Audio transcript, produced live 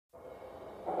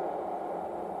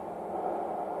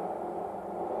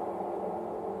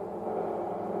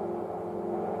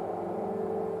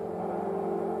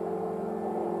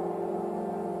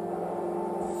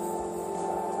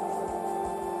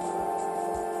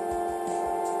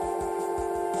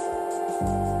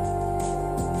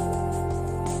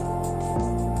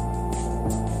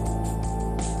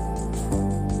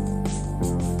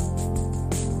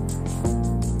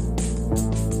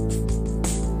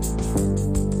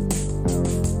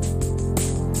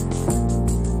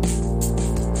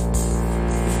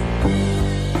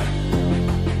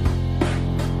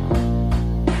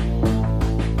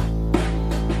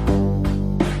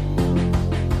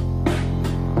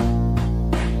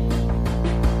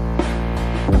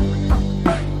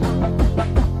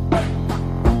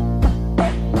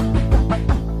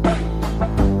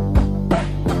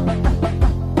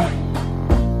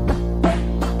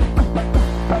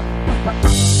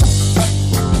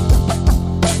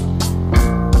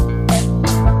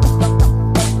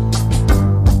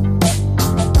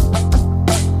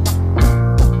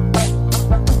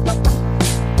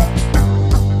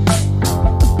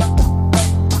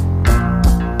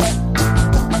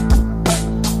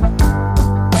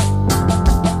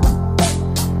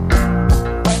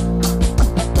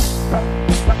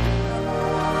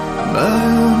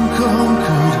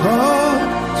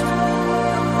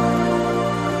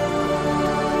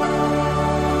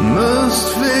Must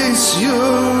face your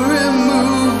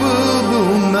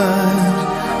immovable mind,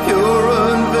 your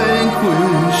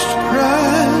unvanquished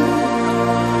pride,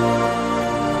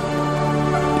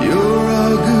 your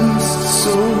august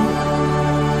soul,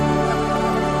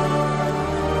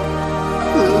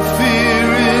 the fear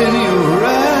in your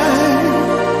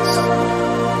eyes.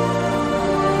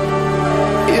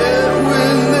 Yet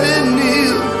when they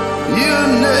kneel, you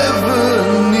never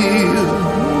kneel.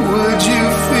 Would you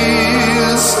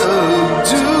feel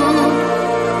subdued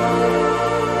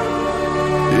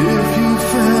if you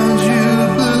found you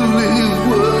believe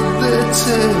what they're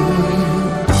telling you?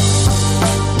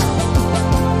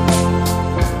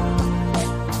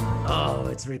 Oh,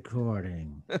 it's recording.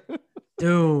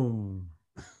 Doom.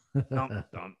 Dum,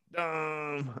 dum,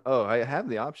 dum. Oh, I have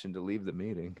the option to leave the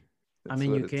meeting. I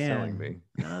mean, what you it's telling can. me.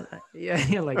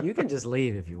 Yeah, like you can just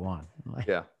leave if you want. Like,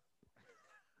 Yeah.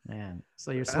 man.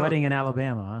 So you're sweating in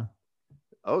Alabama, huh?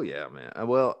 Oh yeah, man.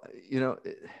 Well,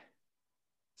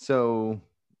 so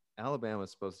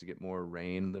Alabama's supposed to get more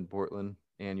rain than Portland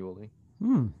annually,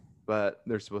 but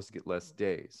they're supposed to get less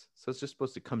days. So it's just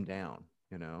supposed to come down,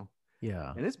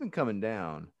 Yeah. And it's been coming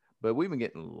down, but we've been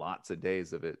getting lots of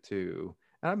days of it too.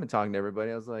 And I've been talking to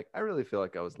everybody. I was like, I really feel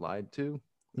like I was lied to.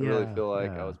 I really feel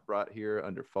like I was brought here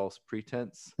under false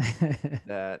pretense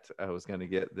that I was going to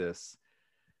get this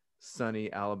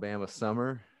sunny Alabama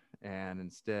summer. And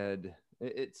instead,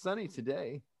 it's sunny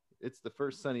today. It's the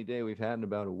first sunny day we've had in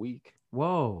about a week.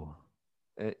 Whoa.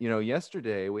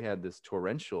 Yesterday we had this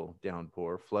torrential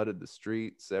downpour, flooded the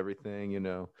streets, everything,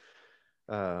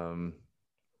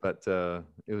 but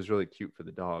it was really cute for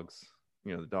the dogs.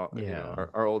 The dog,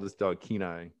 our oldest dog,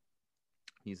 Kenai,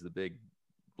 he's the big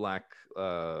black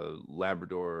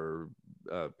Labrador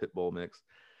pit bull mix.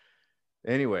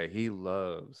 Anyway, he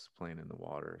loves playing in the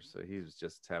water. So he was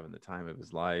just having the time of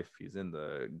his life. He's in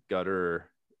the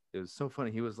gutter. It was so funny.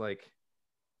 He was like,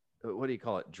 what do you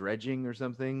call it? Dredging or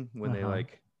something when they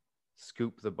like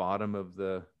scoop the bottom of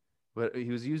but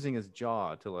he was using his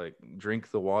jaw to like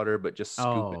drink the water, but just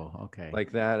scoop it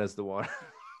like that as the water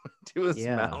to his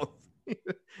mouth.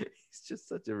 He's just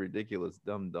such a ridiculous,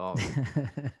 dumb dog.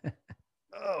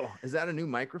 Oh, is that a new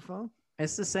microphone?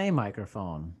 It's the same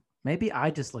microphone. Maybe I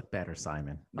just look better,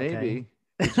 Simon. Okay?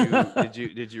 Maybe.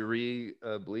 Did you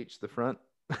bleach the front?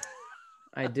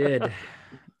 I did.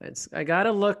 I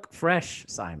gotta look fresh,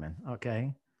 Simon.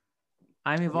 Okay.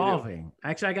 I'm evolving.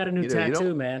 Actually, I got a new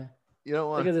tattoo, man. You don't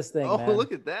want look at this thing. Oh, man.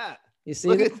 Look at that. You see?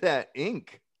 Look at that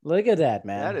ink. Look at that,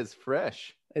 man. That is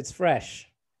fresh. It's fresh.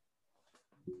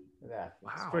 That.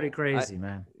 Wow. It's pretty crazy,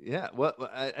 man. Yeah. Well,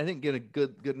 I didn't get a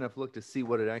good enough look to see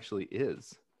what it actually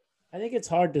is. I think it's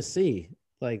hard to see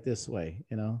like this way,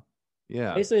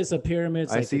 Yeah. Basically, it's a pyramid.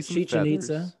 It's I like see Chichen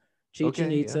Itza,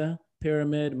 yeah.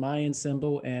 pyramid, Mayan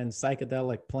symbol, and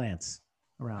psychedelic plants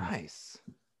around. Nice.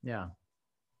 Yeah.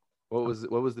 What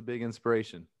was the big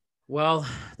inspiration? Well,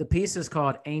 the piece is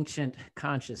called Ancient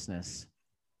Consciousness.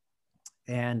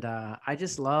 And I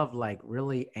just love like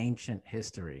really ancient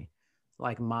history,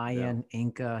 like Mayan,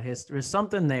 Inca history. There's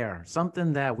something there,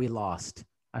 something that we lost,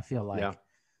 I feel like.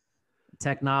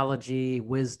 Technology,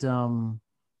 wisdom,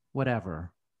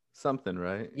 whatever. Something,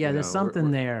 right? Yeah, there's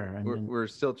something there. And we're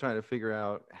still trying to figure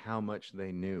out how much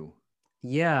they knew.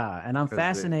 Yeah, and I'm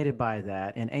fascinated by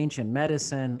that in ancient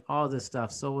medicine, all this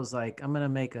stuff. So it was like, I'm going to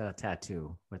make a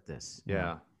tattoo with this.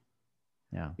 Yeah.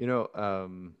 Yeah.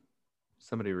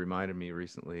 Somebody reminded me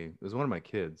recently, it was one of my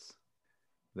kids,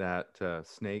 that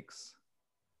snakes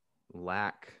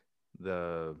lack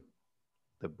the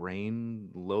the brain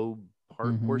lobe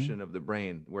portion of the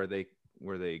brain where they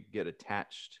get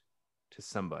attached to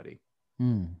somebody.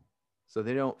 So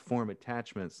they don't form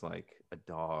attachments like a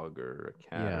dog or a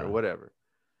cat or whatever,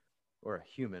 or a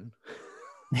human.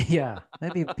 Yeah,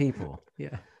 maybe people.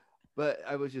 Yeah. But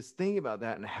I was just thinking about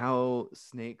that and how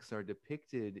snakes are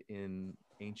depicted in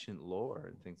ancient lore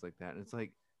and things like that. And it's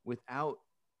like, without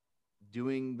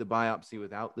doing the biopsy,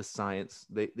 without the science,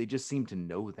 they just seem to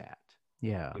know that.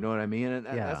 Yeah. You know what I mean? And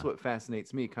that's what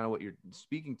fascinates me, kind of what you're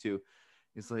speaking to.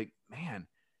 Is like, man,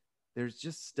 there's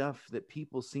just stuff that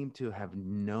people seem to have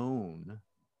known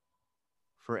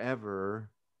forever.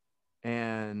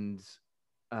 And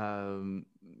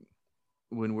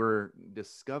when we're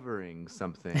discovering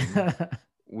something,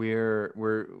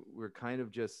 we're kind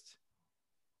of just,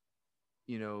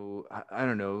 you know, I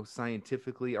don't know,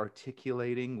 scientifically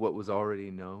articulating what was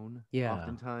already known. Yeah.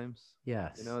 Oftentimes.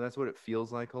 Yes. You know, that's what it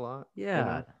feels like a lot. Yeah. You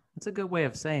know? That's a good way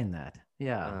of saying that.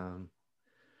 Yeah.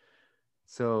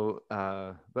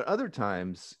 But other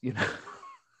times, you know,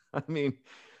 I mean,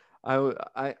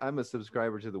 I'm a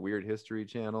subscriber to the Weird History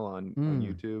channel on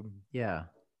YouTube. Yeah.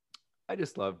 I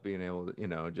just love being able to, you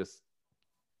know, just,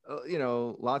 you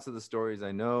know, lots of the stories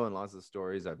I know and lots of the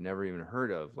stories I've never even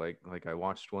heard of. Like I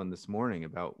watched one this morning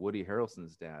about Woody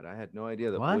Harrelson's dad. I had no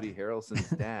idea that Woody Harrelson's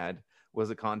dad was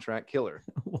a contract killer.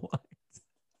 What?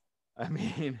 I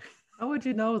mean, how would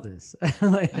you know this?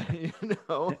 You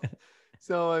know,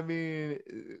 so I mean,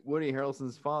 Woody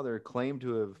Harrelson's father claimed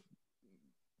to have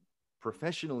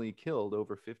professionally killed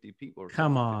over 50 people.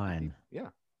 Come on. Yeah.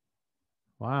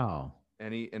 Wow.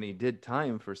 And he did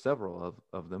time for several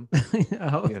of them.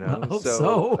 You know,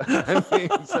 so. I mean,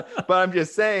 but I'm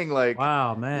just saying, like,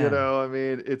 wow, man. You know, I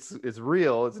mean, it's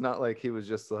real. It's not like he was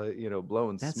just like, you know,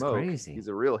 blowing That's smoke. Crazy. He's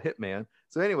a real hitman.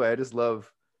 So anyway, I just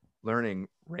love learning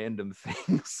random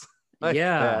things like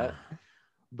that.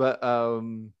 But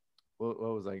what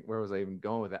was I? Where was I even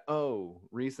going with that? Oh,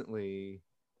 recently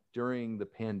during the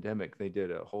pandemic, they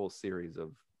did a whole series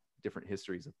of different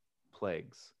histories of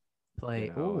plagues.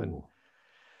 You know,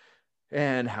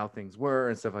 and how things were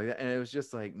and stuff like that. And it was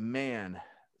just like, man,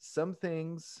 some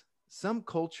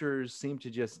cultures seem to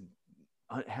just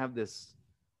have this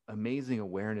amazing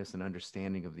awareness and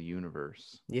understanding of the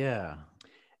universe. Yeah.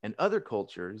 And other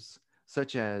cultures,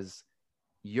 such as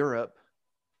Europe,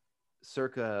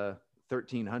 circa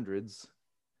 1300s,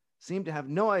 seem to have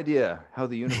no idea how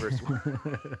the universe works.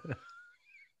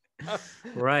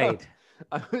 Right.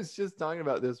 I was just talking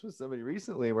about this with somebody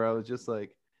recently where I was just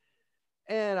like,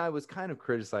 and I was kind of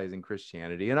criticizing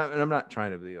Christianity, and I'm not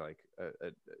trying to be like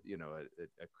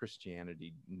a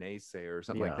Christianity naysayer or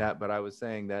something like that, but I was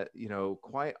saying that, you know,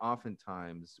 quite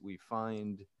oftentimes we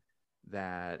find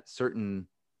that certain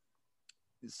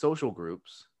social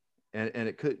groups, and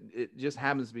it just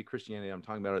happens to be Christianity I'm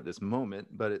talking about at this moment,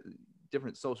 but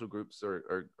different social groups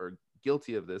are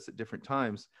guilty of this at different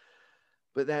times.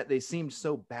 But that they seemed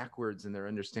so backwards in their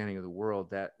understanding of the world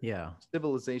that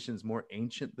civilizations more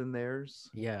ancient than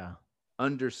theirs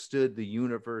understood the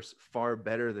universe far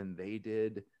better than they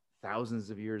did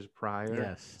thousands of years prior.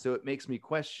 Yes. So it makes me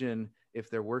question if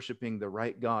they're worshiping the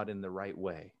right God in the right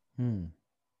way.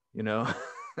 You know?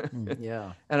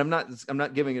 Yeah. And I'm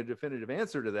not giving a definitive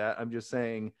answer to that. I'm just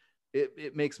saying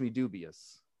it makes me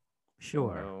dubious.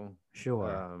 Sure. You know?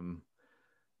 Sure.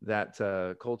 That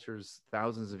cultures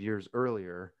thousands of years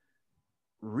earlier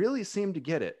really seem to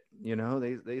get it. You know,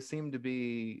 they seem to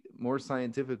be more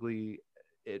scientifically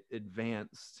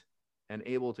advanced and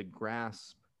able to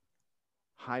grasp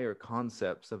higher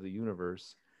concepts of the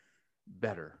universe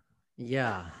better.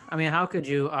 Yeah. I mean, how could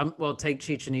you, well, take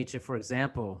Chichen Itza, for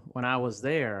example. When I was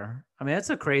there, I mean, it's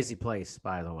a crazy place,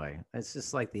 by the way. It's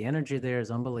just like the energy there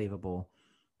is unbelievable,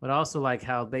 but also like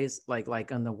how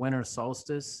like on the winter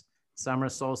solstice, summer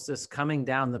solstice, coming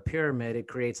down the pyramid, it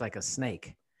creates like a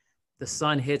snake. The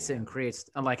sun hits it and creates,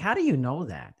 I'm like, how do you know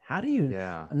that? How do you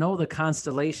know the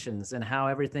constellations and how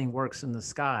everything works in the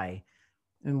sky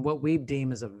and what we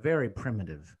deem as a very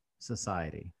primitive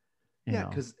society? Yeah,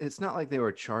 because it's not like they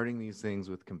were charting these things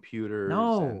with computers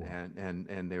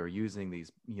and they were using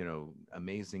these, you know,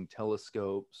 amazing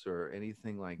telescopes or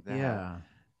anything like that. Yeah.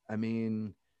 I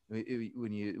mean,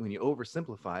 when you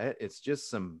oversimplify it, it's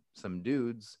just some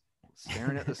dudes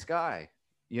staring at the sky.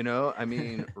 You know, I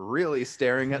mean, really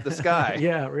staring at the sky.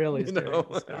 Yeah, really staring at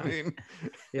the sky. I mean,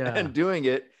 and doing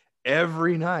it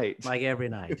every night. Like every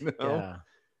night. You know?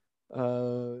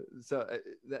 So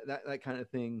that kind of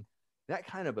thing, that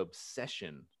kind of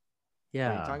obsession. Yeah.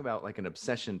 When you talk about like an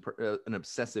obsession, an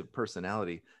obsessive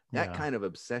personality, that kind of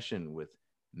obsession with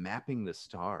mapping the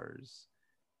stars,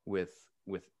 with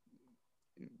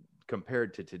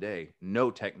compared to today, no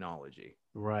technology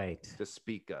Right. to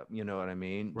speak of. You know what I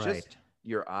mean? Right. Just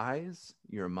your eyes,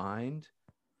 your mind,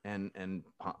 and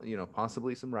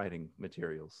possibly some writing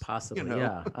materials. Possibly,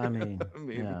 yeah. I mean,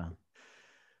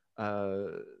 yeah.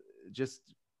 Just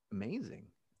amazing.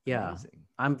 Yeah. Amazing.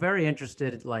 I'm very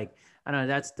interested. Like, I don't know,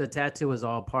 that's the tattoo is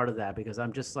all part of that because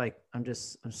I'm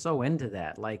so into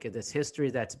that. Like this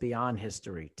history that's beyond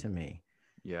history to me.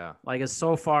 Yeah. Like it's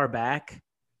so far back.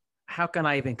 How can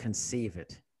I even conceive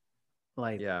it?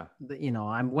 Like, yeah.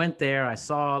 I went there, I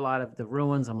saw a lot of the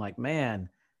ruins. I'm like, man,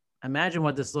 imagine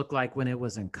what this looked like when it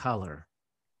was in color,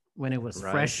 when it was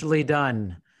freshly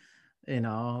done, and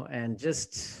it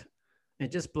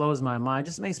just blows my mind. It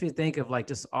just makes me think of like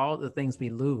just all the things we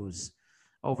lose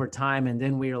over time. And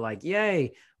then we are like,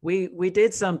 yay, we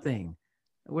did something.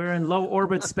 We're in low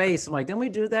orbit space. I'm like, didn't we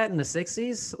do that in the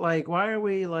 60s? Like, why are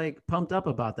we like pumped up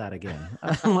about that again?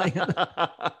 I'm like,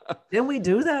 didn't we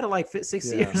do that like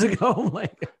 60 years ago? I'm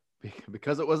like,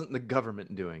 because it wasn't the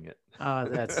government doing it.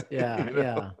 That's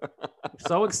yeah.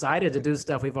 So excited to do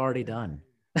stuff we've already done.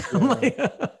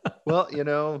 Well,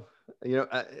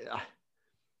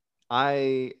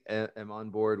 I am on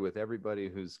board with everybody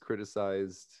who's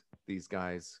criticized these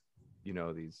guys,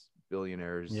 these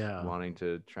billionaires wanting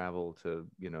to travel to,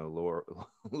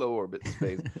 low orbit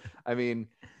space. I mean,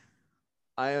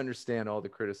 I understand all the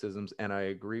criticisms and I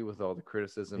agree with all the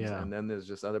criticisms. Yeah. And then there's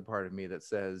just other part of me that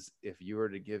says, if you were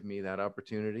to give me that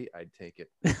opportunity, I'd take it.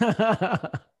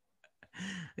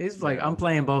 He's like, I'm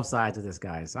playing both sides of this,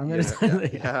 guys. I'm gonna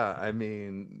yeah. I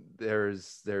mean,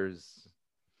 there's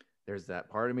that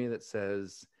part of me that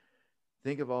says,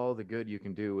 think of all the good you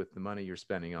can do with the money you're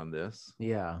spending on this.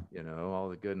 Yeah. All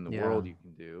the good in the world you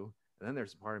can do. And then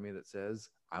there's a part of me that says,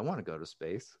 I want to go to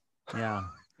space. Yeah.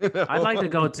 I'd like to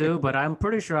go too, but I'm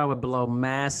pretty sure I would blow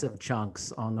massive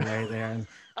chunks on the way there. And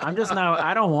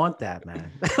I don't want that,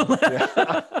 man.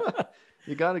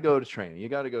 You got to go to training. You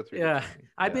got to go through. Yeah.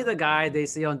 I'd be the guy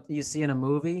you see in a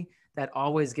movie that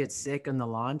always gets sick in the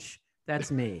launch.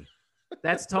 That's me.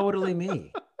 That's totally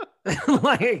me.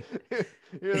 Like,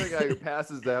 you're the guy who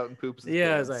passes out and poops his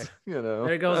pants, like,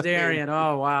 there goes Darian.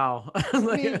 Oh, wow. I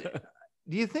mean,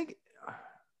 do you think,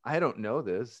 I don't know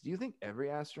this, do you think every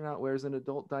astronaut wears an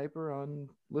adult diaper on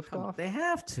liftoff? They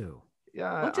have to.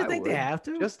 Yeah. Don't you think they have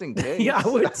to? Just in case. Yeah, I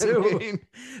would too.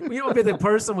 You would be the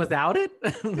person without it?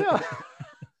 Yeah.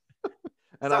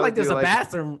 It's not like there's a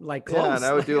bathroom like close. Yeah, and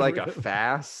I would do like a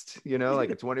fast,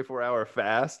 like a 24-hour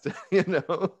fast,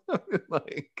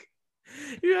 like.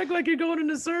 You act like you're going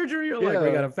into surgery. You're like,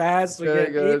 we got to fast. You're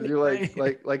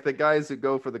like the guys who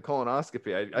go for the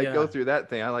colonoscopy. I go through that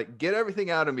thing. I like get everything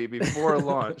out of me before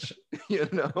launch. I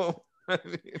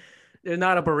mean, there's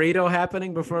not a burrito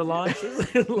happening before launch.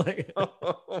 Like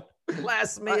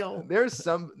last meal. There's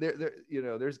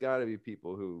there's got to be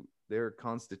people who their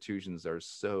constitutions are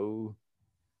so,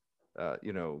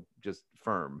 just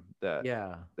firm that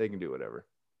they can do whatever.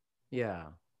 Yeah,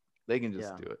 they can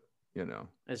just do it.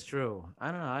 It's true.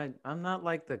 I don't know. I'm not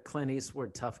like the Clint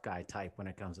Eastwood tough guy type when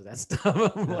it comes to that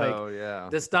stuff. I'm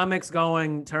like, the stomach's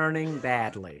turning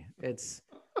badly. It's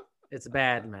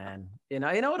bad, man. You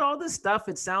know what? All this stuff,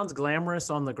 it sounds glamorous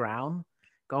on the ground,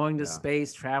 going to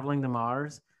space, traveling to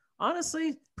Mars.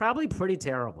 Honestly, probably pretty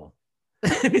terrible.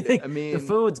 I mean, the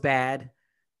food's bad.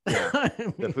 Yeah,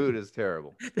 the food is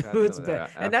terrible. The food's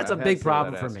bad, and that's a big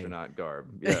problem for me. Astronaut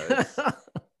garb. Yeah,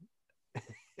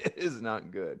 it is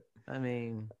not good. I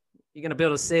mean, you're gonna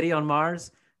build a city on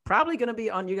Mars. Probably gonna be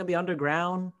you're gonna be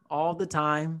underground all the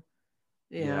time.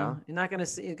 You know, you're not gonna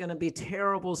see. It's gonna be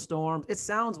terrible storms. It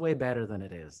sounds way better than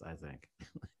it is, I think.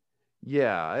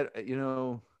 Yeah, I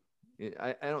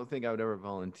don't think I would ever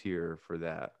volunteer for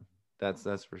that.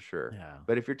 That's for sure. Yeah.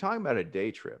 But if you're talking about a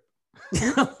day trip,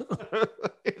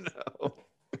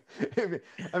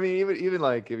 I mean, even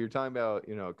like if you're talking about,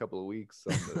 a couple of weeks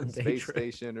on the space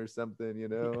station or something,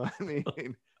 I mean,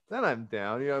 then I'm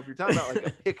down. If you're talking about like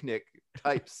a picnic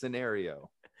type scenario,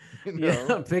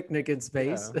 a picnic in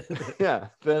space.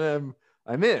 Then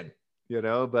I'm in,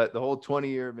 but the whole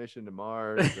 20-year mission to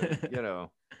Mars,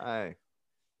 and,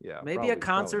 maybe a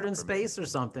concert in space or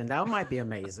something. That might be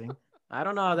amazing. I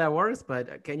don't know how that works,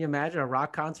 but can you imagine a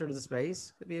rock concert in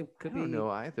space? I don't know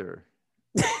either.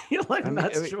 You're like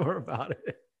not sure about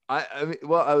it. I mean,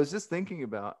 well, I was just thinking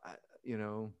about,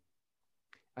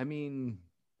 I mean,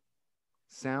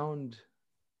 sound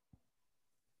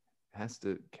has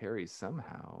to carry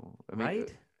somehow. I mean,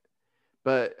 right?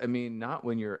 But I mean, not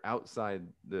when you're outside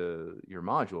your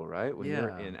module, right? When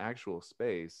you're in actual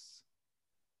space,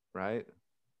 right?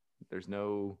 There's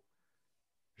no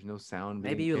sound.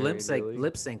 Maybe you lip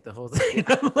sync the whole thing.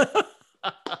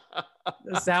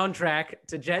 The soundtrack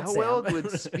to Jet How Sam. well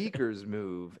would speakers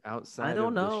move outside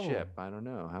don't of know. the ship? I don't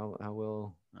know. How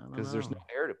well, because there's no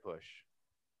air to push.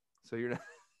 So you're not.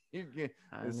 It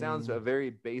sounds a very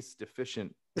bass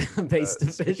deficient. Bass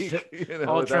deficient. Speak,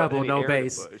 all treble, any no air to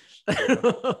bass. push,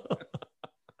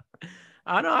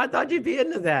 I know. I thought you'd be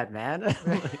into that, man.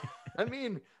 I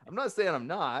mean, I'm not saying I'm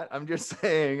not. I'm just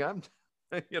saying I'm.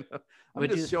 I'm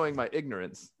just showing my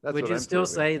ignorance. That's would what you I'm still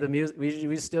proving. say the music? Would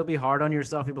you still be hard on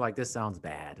yourself? You'd be like, "This sounds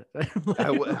bad."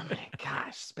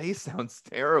 Gosh, space sounds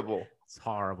terrible. It's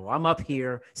horrible. I'm up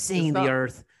here seeing the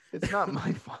Earth. It's not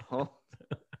my fault.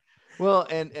 Well,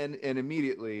 and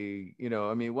immediately,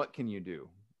 I mean, what can you do?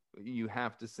 You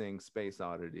have to sing Space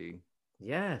Oddity.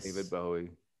 Yes. David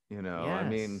Bowie. Yes. I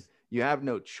mean, you have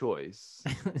no choice.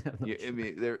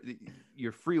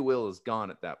 Your free will is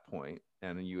gone at that point,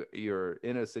 and you're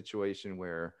in a situation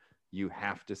where you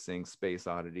have to sing Space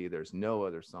Oddity. There's no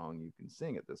other song you can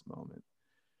sing at this moment.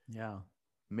 Yeah.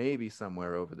 Maybe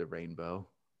Somewhere Over the Rainbow.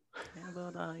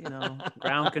 Yeah, but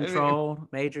Ground Control,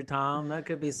 Major Tom, that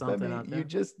could be something out there.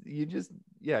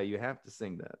 You have to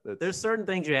sing that. There's certain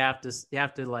things you have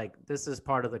to like. This is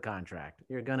part of the contract.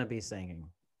 You're gonna be singing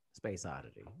Space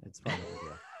Oddity. It's part of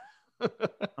the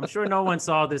deal. I'm sure no one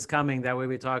saw this coming, that we'd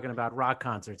be talking about rock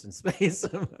concerts in space.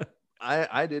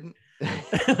 I didn't.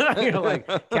 You're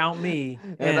like, count me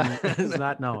in,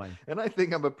 not knowing. And I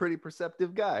think I'm a pretty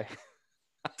perceptive guy.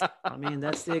 I mean,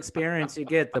 that's the experience you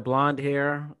get. The blonde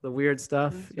hair, the weird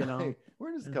stuff,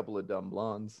 We're just a couple of dumb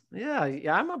blondes. Yeah,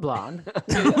 I'm a blonde.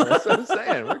 Yeah, that's what I'm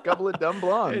saying. We're a couple of dumb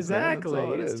blondes. Exactly.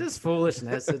 It's just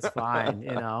foolishness. It's fine.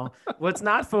 What's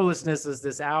not foolishness is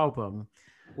this album,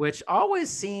 which always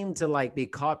seemed to like be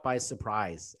caught by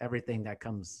surprise. Everything that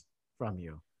comes from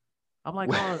you. I'm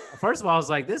like, first of all, I was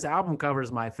like, this album cover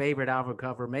is my favorite album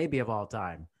cover, maybe of all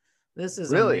time. This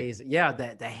is really amazing. Yeah,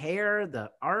 the hair,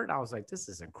 the art. I was like, this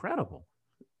is incredible.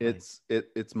 It's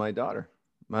my daughter.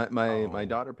 My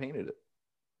daughter painted it.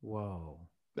 Whoa.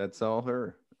 That's all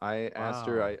her. I asked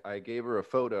her. I gave her a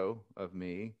photo of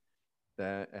me,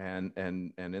 and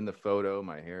in the photo,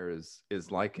 my hair is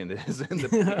like it is in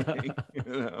the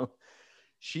painting.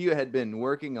 She had been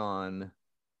working on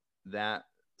that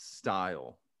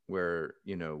style, where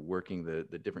working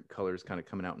the different colors kind of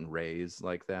coming out in rays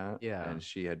like that. Yeah. And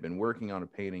she had been working on a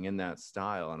painting in that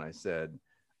style, and I said,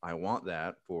 I want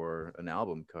that for an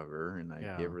album cover. And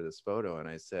I gave her this photo, and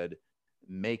I said,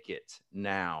 make it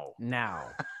now.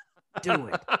 Do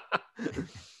it.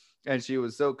 And she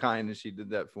was so kind, and she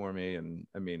did that for me. And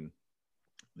I mean,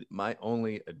 my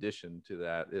only addition to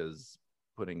that is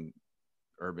putting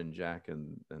Urban Jack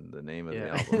and the name of the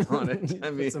album on it. I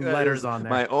mean, some letters on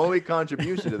there. My only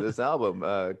contribution to this album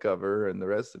cover, and the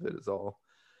rest of it is all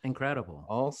incredible,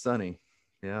 all Sunny.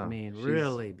 Yeah, I mean,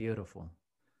 really beautiful.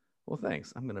 Well,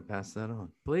 thanks. I'm gonna pass that on.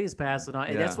 Please pass it on.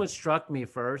 And that's what struck me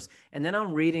first, and then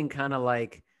I'm reading kind of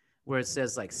like where it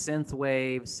says like synth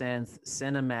wave, synth,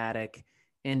 cinematic,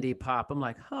 indie pop. I'm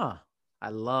like, I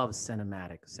love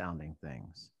cinematic sounding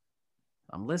things.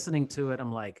 I'm listening to it.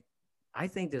 I'm like, I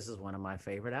think this is one of my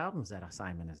favorite albums that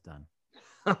Simon has done.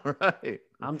 All right.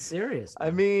 I'm serious,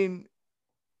 man.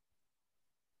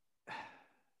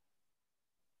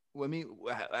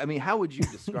 I mean, how would you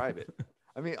describe it?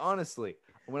 I mean, honestly,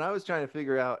 when I was trying to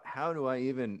figure out how do I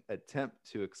even attempt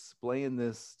to explain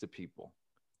this to people,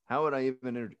 how would I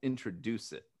even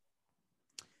introduce it?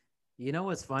 You know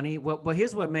what's funny? Well,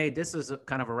 here's what made this is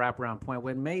kind of a wraparound point.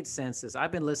 What made sense is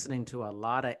I've been listening to a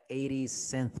lot of 80s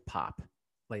synth pop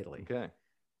lately. Okay.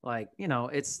 Like,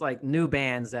 it's like new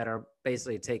bands that are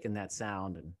basically taking that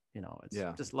sound, and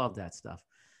just love that stuff.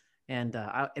 And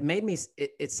it made me,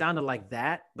 it sounded like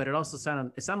that, but it also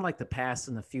sounded like the past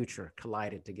and the future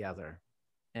collided together.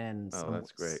 And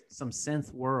that's great. Some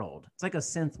synth world. It's like a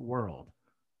synth world.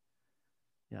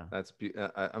 Yeah.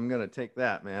 I'm going to take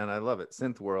that, man. I love it.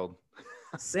 Synth world.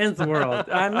 Synth world.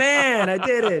 Man, I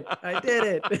did it.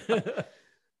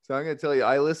 So I'm going to tell you,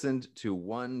 I listened to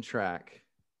one track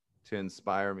to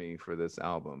inspire me for this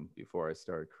album before I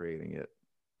started creating it.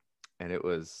 And it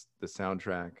was the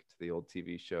soundtrack to the old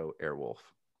TV show Airwolf.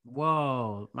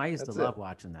 Whoa. I used to love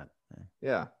watching that.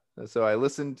 Yeah. So I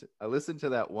listened to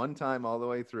that one time all the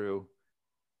way through.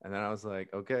 And then I was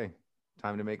like, okay,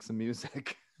 time to make some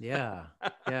music. Yeah.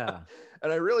 Yeah.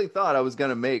 And I really thought I was going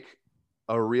to make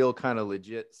a real kind of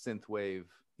legit synthwave.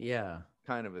 Yeah.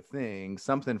 Kind of a thing,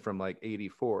 something from like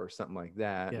 84 or something like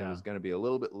that. Yeah. It was going to be a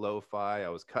little bit lo-fi. I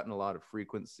was cutting a lot of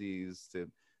frequencies to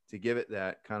give it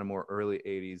that kind of more early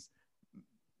 80s.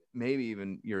 Maybe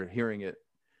even you're hearing it,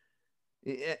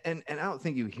 and I don't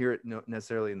think you hear it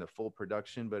necessarily in the full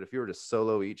production, but if you were to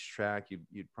solo each track,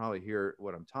 you'd probably hear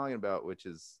what I'm talking about, which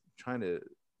is trying to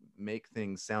make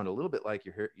things sound a little bit like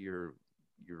you're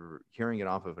hearing it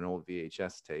off of an old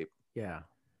VHS tape. Yeah.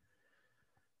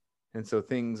 And so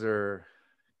things are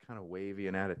kind of wavy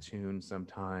and out of tune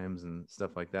sometimes and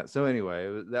stuff like that. So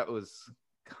anyway, that was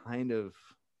kind of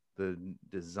the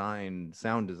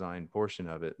sound design portion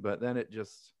of it. But then it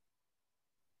just,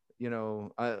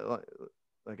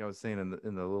 like I was saying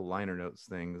in the little liner notes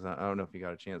things, I don't know if you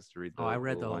got a chance to read the I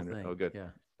read the whole liner. thing. Oh, good.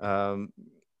 Yeah.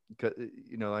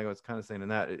 Like I was kind of saying in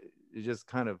that, it just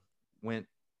kind of went,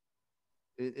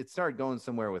 it started going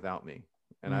somewhere without me.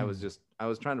 And I was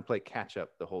trying to play catch up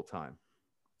the whole time.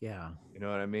 Yeah. You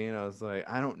know what I mean? I was like,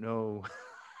 I don't know.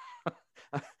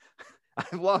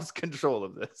 I've lost control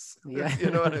of this. Yeah.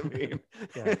 You know what I mean?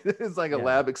 Yeah. It's like a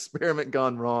lab experiment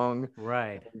gone wrong.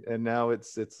 Right. And now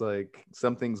it's like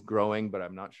something's growing, but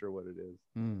I'm not sure what it is.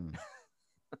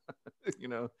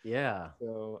 Yeah.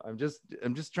 So I'm just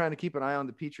trying to keep an eye on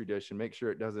the petri dish and make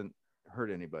sure it doesn't hurt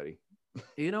anybody.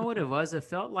 You know what it was? It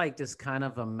felt like this kind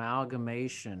of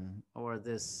amalgamation or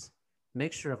this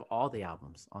mixture of all the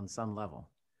albums on some level.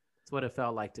 That's what it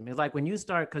felt like to me. Like when you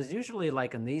start, because usually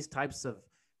like in these types of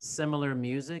similar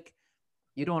music,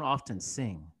 you don't often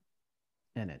sing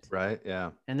in it. Right.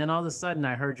 Yeah. And then all of a sudden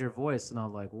I heard your voice and I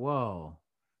was like, whoa,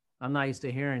 I'm not used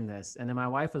to hearing this. And then my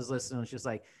wife was listening and she's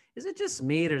like, is it just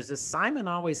me or does this Simon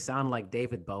always sound like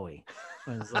David Bowie?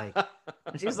 And it's like,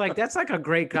 and she's like, that's like a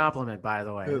great compliment, by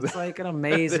the way. It's like an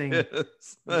amazing,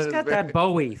 it's got that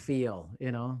Bowie feel,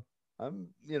 I'm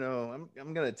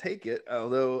gonna take it.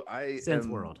 Although Synth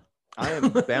world. I am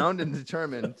bound and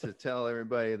determined to tell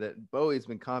everybody that Bowie's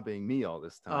been copying me all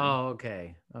this time. Oh,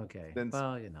 okay. Since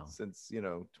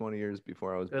 20 years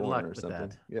before I was Good born luck or with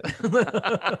something.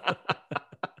 that.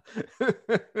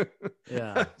 Yeah.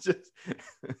 Yeah.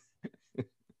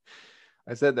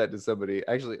 I said that to somebody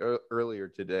actually earlier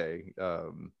today.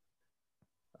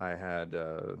 I had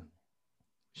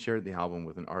shared the album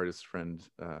with an artist friend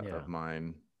of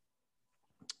mine,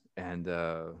 and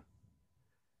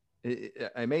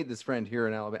I made this friend here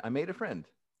in Alabama. I made a friend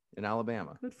in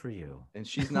Alabama. Good for you. And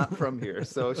she's not from here,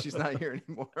 so she's not here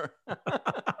anymore.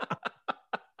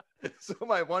 So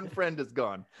my one friend is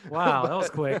gone. Wow, that was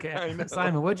quick.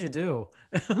 Simon, what'd you do?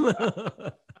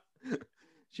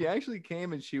 She actually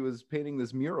came and she was painting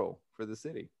this mural for the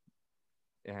city.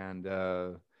 And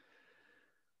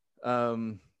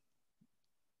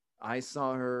I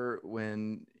saw her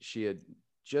when she had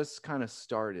just kind of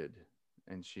started,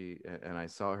 and I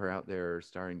saw her out there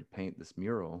starting to paint this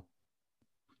mural.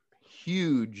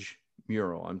 Huge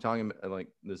mural. I'm talking about like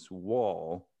this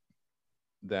wall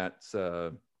that's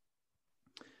I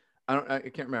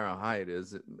can't remember how high it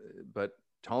is, but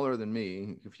taller than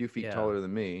me, a few feet taller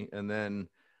than me, and then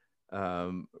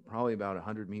probably about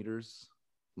 100 meters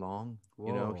long.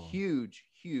 Whoa. Huge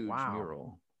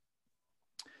mural.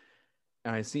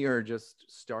 And I see her just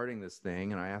starting this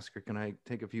thing, and I asked her, can I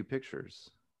take a few pictures?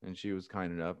 And she was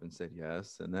kind enough and said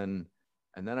yes. And then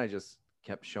I just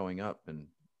kept showing up and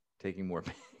taking more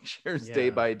pictures day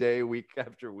by day, week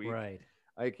after week. Right.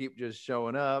 I keep just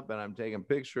showing up and I'm taking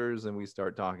pictures, and we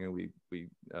start talking. We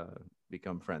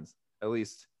become friends. At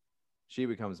least she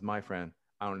becomes my friend.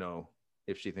 I don't know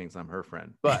if she thinks I'm her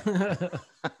friend, but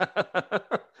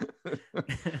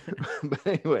but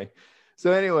anyway.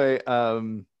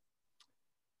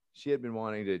 She had been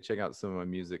wanting to check out some of my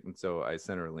music, and so I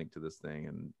sent her a link to this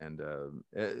thing, and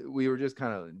we were just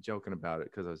kind of joking about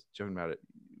it, because I was joking about it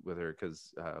with her,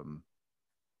 because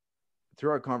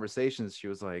through our conversations, she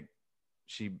was like,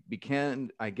 she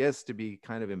began, I guess, to be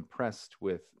kind of impressed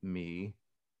with me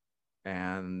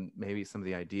and maybe some of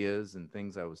the ideas and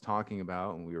things I was talking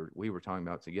about, and we were talking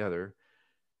about together.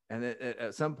 And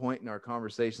at some point in our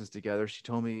conversations together, she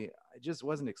told me, I just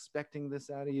wasn't expecting this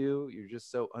out of you. You're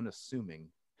just so unassuming.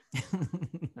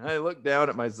 I looked down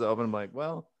at myself and I'm like,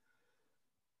 well,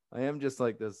 I am just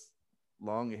like this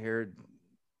long-haired,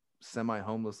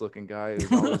 semi-homeless looking guy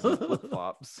who's always in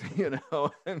flip-flops,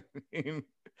 I mean,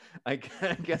 I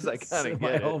guess I kind of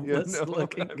get it. Homeless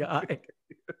looking guy.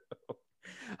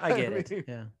 I get it.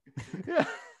 Yeah.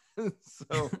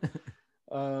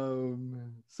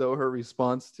 So her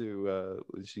response to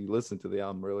she listened to the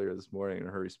album earlier this morning, and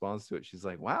her response to it, she's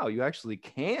like, wow, you actually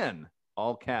can,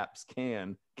 all caps,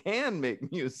 can make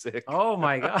music. Oh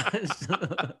my gosh.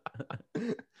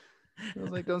 I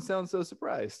was like, don't sound so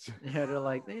surprised. Yeah, they're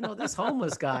like, this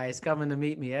homeless guy is coming to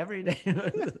meet me every day.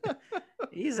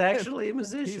 He's actually a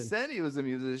musician. He said he was a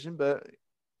musician, but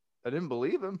I didn't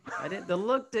believe him. The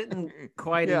look didn't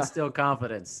quite instill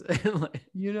confidence. I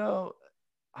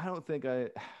don't think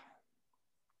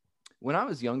when I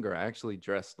was younger, I actually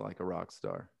dressed like a rock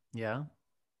star. Yeah.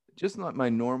 just not my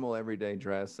normal everyday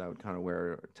dress. I would kind of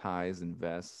wear ties and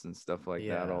vests and stuff like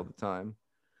that all the time.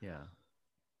 Yeah.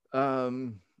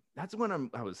 That's when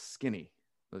I was skinny.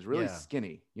 I was really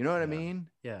skinny. You know what I mean?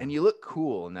 Yeah. And you look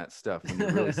cool in that stuff when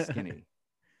you're really skinny.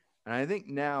 And I think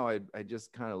now I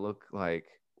just kind of look like,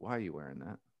 why are you wearing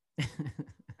that?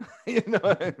 You know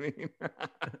what I mean?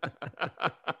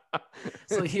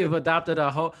 So you've adopted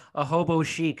a hobo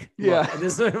chic. Yeah.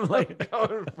 This is like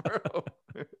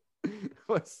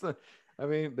what's the? I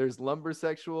mean, there's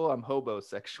lumbersexual. I'm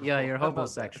hobosexual. Yeah, you're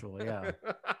hobosexual. Yeah,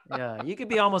 yeah. You could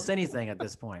be almost anything at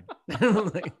this point.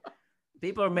 Like,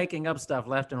 people are making up stuff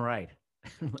left and right.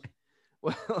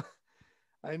 Well,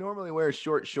 I normally wear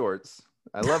short shorts.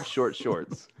 I love short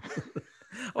shorts.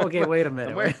 Okay, wait a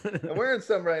minute. I'm wearing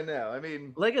some right now. I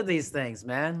mean, look at these things,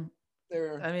 man.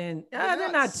 They're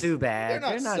not too bad.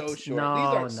 They're not so short. No,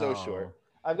 these aren't so short.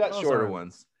 I've got shorter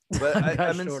ones. But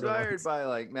I'm inspired ones. by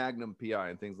like Magnum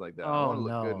PI and things like that. Oh, I want to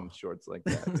look good in shorts like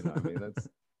that. You know what I mean? That's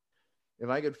if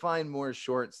I could find more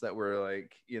shorts that were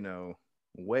like,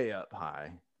 way up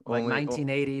high. Like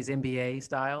 1980s NBA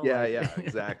style. Yeah, yeah,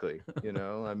 exactly.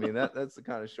 I mean, that's the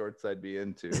kind of shorts I'd be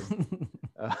into.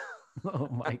 Oh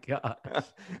my God. I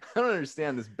don't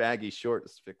understand this baggy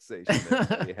shorts fixation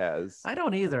that he has. I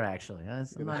don't either, actually. I'm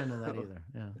not into that either.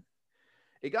 Yeah.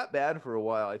 It got bad for a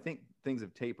while. I think things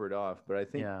have tapered off, but I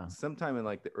think sometime in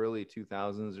like the early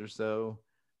 2000s or so,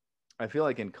 I feel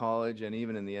like in college and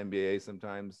even in the NBA,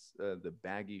 sometimes the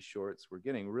baggy shorts were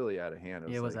getting really out of hand.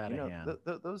 It was out of hand.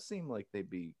 Those seem like they'd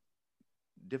be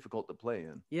difficult to play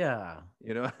in. Yeah.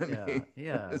 You know what I mean?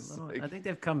 Yeah. I think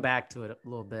they've come back to it a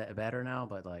little bit better now,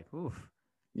 but like, oof.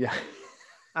 Yeah.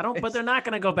 But they're not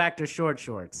going to go back to short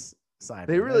shorts. Simon.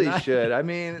 They really should. I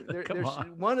mean,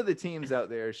 one of the teams out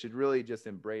there should really just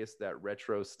embrace that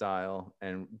retro style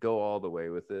and go all the way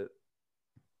with it.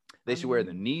 They should wear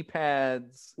the knee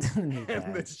pads. Knee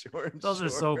pads. Those are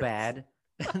so bad.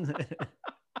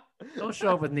 Don't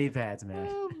show up with knee pads, man.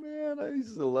 Oh man, I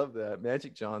used to love that.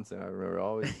 Magic Johnson, I remember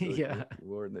always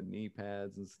wearing the knee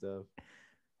pads and stuff.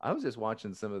 I was just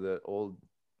watching some of the old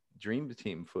Dream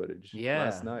Team footage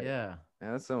last night. Yeah.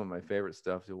 And that's some of my favorite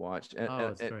stuff to watch.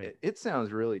 And, great. It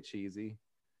sounds really cheesy,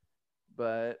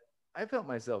 but I felt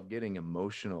myself getting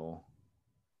emotional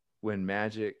when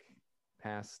Magic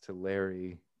passed to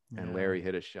Larry and Larry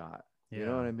hit a shot. You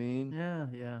know what I mean? Yeah,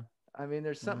 yeah. I mean,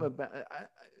 there's something about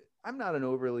I'm not an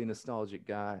overly nostalgic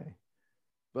guy,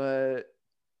 but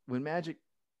when Magic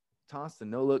tossed a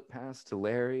no-look pass to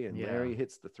Larry and Larry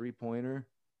hits the three-pointer,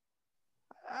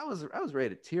 I was ready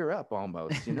to tear up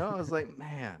almost. I was like,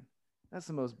 man, that's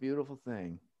the most beautiful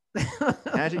thing.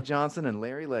 Magic Johnson and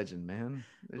Larry Legend, man.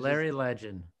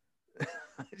 Legend.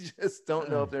 I just don't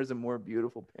know if there's a more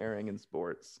beautiful pairing in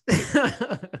sports.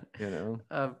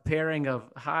 A pairing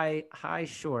of high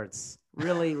shorts,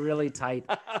 really, really tight.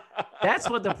 That's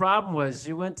what the problem was.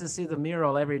 You went to see the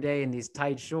mural every day in these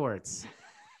tight shorts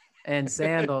and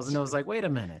sandals, and it was like, wait a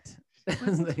minute.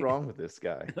 What's wrong with this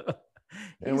guy?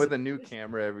 And with a new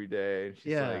camera every day.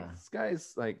 She's like, this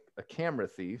guy's like a camera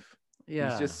thief.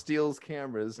 Yeah. He just steals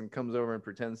cameras and comes over and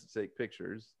pretends to take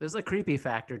pictures. There's a creepy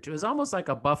factor to it. It's almost like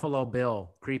a Buffalo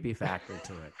Bill creepy factor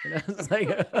to it. It's like,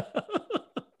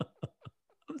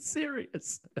 I'm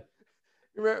serious.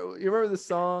 You remember the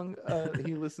song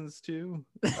he listens to?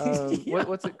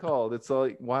 What's it called? It's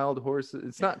like Wild Horses.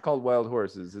 It's not called Wild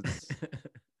Horses.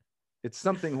 It's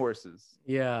something horses.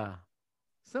 Yeah.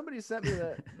 Somebody sent me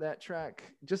that track,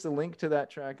 just a link to that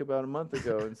track about a month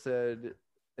ago, and said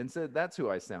that's who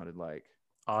I sounded like.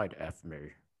 I'd F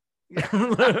me.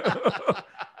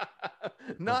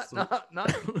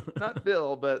 not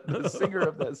Bill, but the singer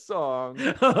of that song,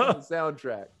 the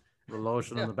soundtrack. The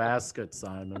lotion in the basket,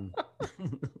 Simon.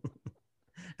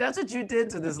 That's what you did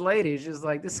to this lady. She's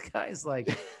like, this guy's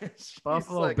like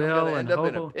Buffalo like, Bill and end up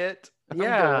in a pit.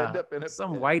 Yeah,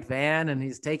 some white van, and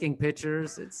he's taking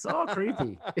pictures. It's all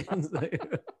creepy.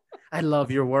 I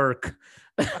love your work.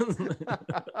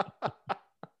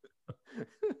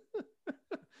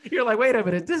 You're like, wait a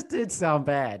minute, this did sound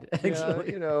bad.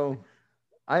 Actually,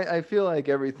 I feel like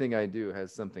everything I do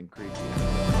has something creepy.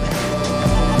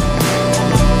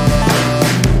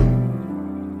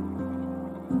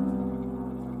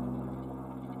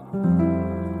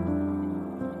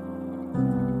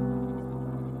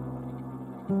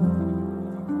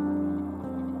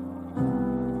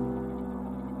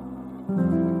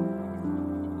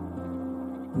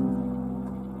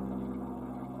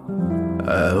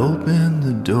 I open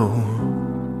the door,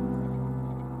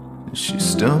 and she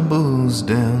stumbles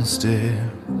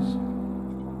downstairs,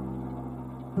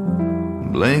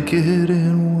 blanket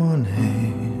in one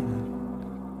hand,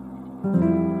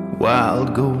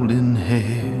 wild golden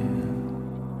hair.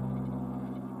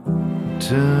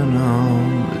 Turn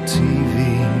on the TV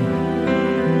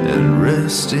and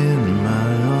rest in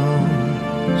my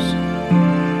arms.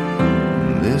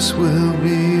 This will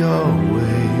be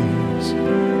always,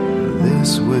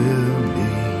 this will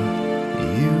be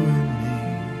you and me.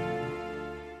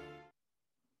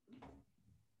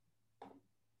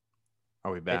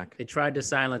 Are we back? They tried to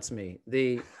silence me.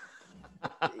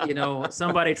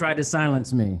 Somebody tried to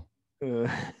silence me.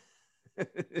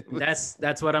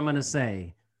 That's what I'm gonna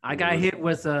say. I got hit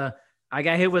with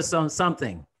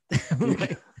something.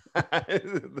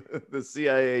 The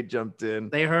CIA jumped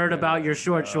in. They heard about your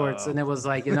shorts, and it was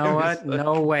like, you know what?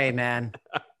 No way, man.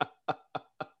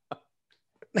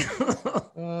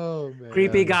 Oh man!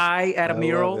 Creepy guy at a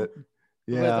mural with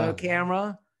yeah. a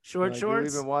camera, shorts. You're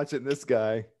even watching this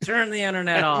guy. Turn the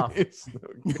internet off.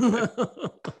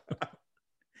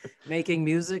 Making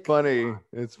music. Funny.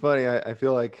 It's funny. I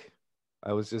feel like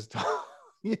I was just,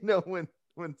 when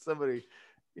somebody,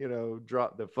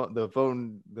 drop the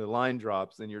phone, the line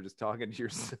drops, and you're just talking to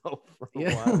yourself for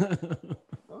a while.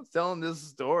 I was telling this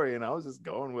story, and I was just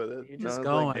going with it. You're just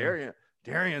going. Like,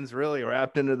 Darian's really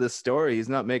wrapped into this story. He's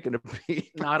not making a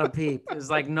peep. Not a peep. It's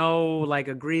like no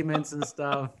agreements and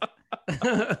stuff.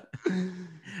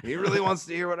 He really wants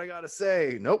to hear what I got to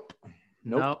say. Nope.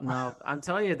 No. I'm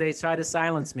telling you, they try to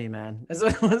silence me, man.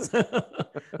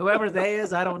 Whoever they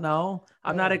is, I don't know.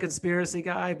 I'm not a conspiracy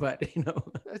guy, but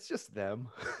that's just them.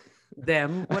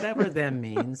 Them, whatever them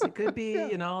means. It could be,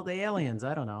 the aliens.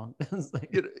 I don't know.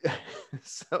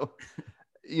 So,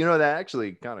 that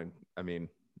actually kind of,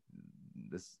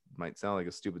 this might sound like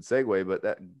a stupid segue, but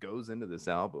that goes into this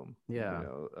album. Yeah.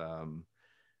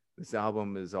 This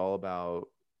album is all about,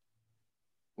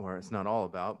 or it's not all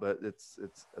about, but it's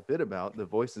a bit about the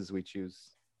voices we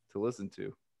choose to listen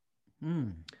to.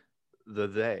 The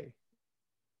they.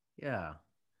 Yeah.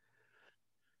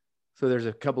 So there's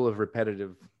a couple of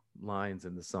repetitive lines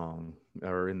in the song,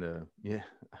 or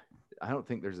I don't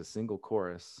think there's a single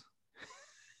chorus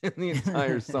in the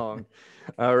entire song,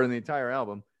 or in the entire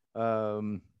album.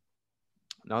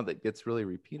 Not that gets really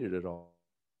repeated at all.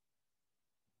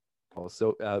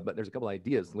 Also, but there's a couple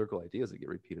lyrical ideas that get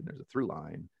repeated. There's a through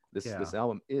line. This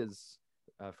album is,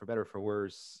 for better or for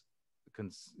worse, a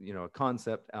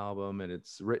concept album, and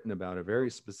it's written about a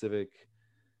very specific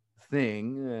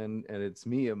thing, and it's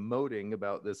me emoting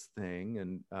about this thing,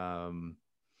 and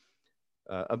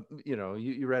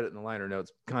you read it in the liner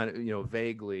notes, kind of,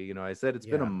 vaguely. I said it's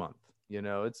been a month.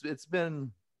 It's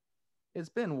been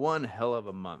one hell of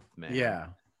a month, man. Yeah,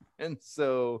 and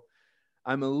so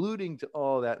I'm alluding to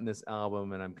all that in this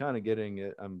album, and I'm kind of getting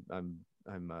it. I'm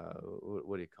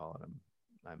what do you call it?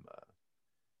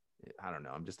 I don't know.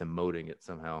 I'm just emoting it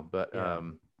somehow. But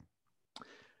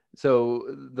so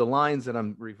the lines that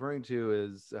I'm referring to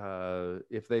is,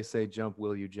 if they say jump,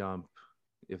 will you jump?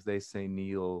 If they say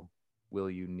kneel,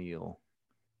 will you kneel?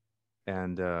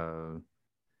 And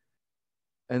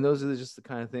those are just the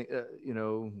kind of thing,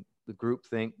 the group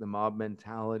think, the mob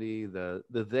mentality, the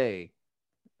they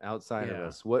outside of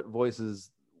us. What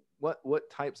voices, what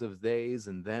types of theys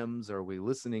and thems are we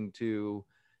listening to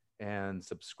and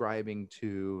subscribing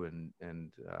to,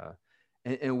 and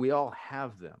we all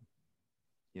have them.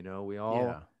 We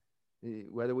all,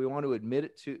 whether we want to admit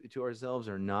it to ourselves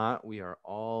or not, we are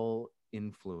all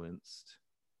influenced,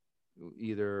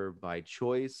 either by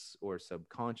choice or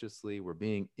subconsciously. We're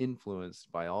being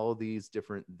influenced by all these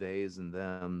different theys and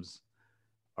thems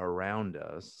around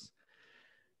us.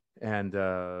 And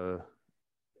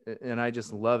I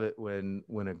just love it when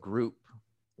a group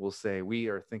will say, we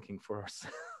are thinking for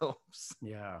ourselves.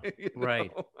 Yeah. Right.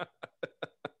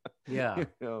 Yeah.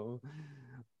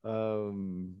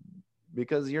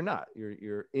 Because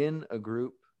you're in a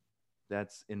group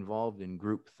that's involved in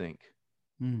groupthink.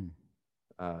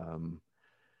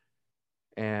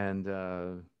 And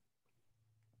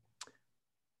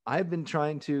I've been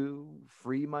trying to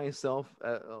free myself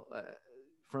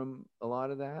from a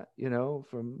lot of that,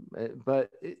 but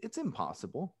it's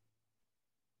impossible.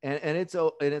 And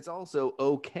it's also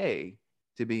okay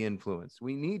to be influenced.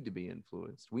 We need to be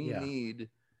influenced.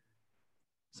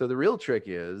 So the real trick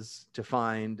is to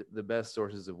find the best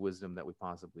sources of wisdom that we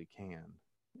possibly can,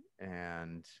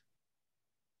 and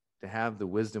to have the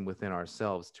wisdom within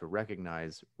ourselves to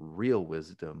recognize real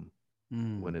wisdom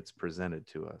when it's presented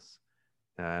to us.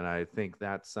 And I think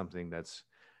that's something that's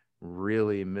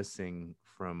really missing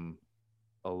from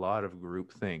a lot of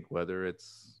groupthink, whether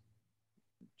it's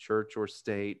church or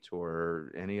state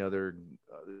or any other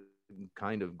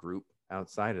kind of group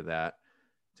outside of that,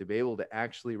 to be able to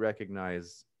actually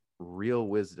recognize real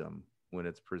wisdom when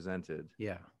it's presented.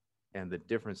 Yeah. and the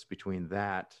difference between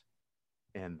that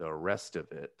and the rest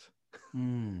of it.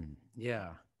 Yeah.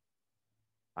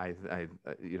 I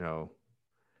you know,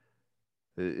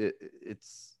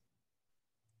 it's,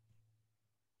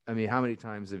 I mean, how many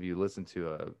times have you listened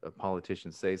to a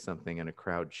politician say something and a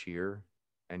crowd cheer,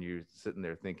 and you're sitting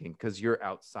there thinking, because you're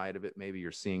outside of it, maybe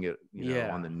you're seeing it, you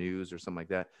know, on the news or something like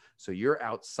that. So you're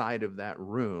outside of that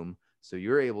room, so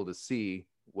you're able to see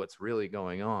what's really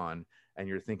going on, and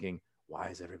you're thinking, why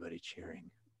is everybody cheering?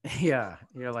 Yeah,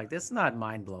 you're like, this is not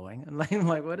mind blowing. I'm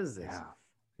like, what is this? Yeah,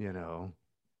 you know.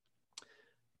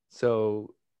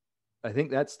 So I think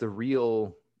that's the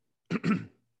real.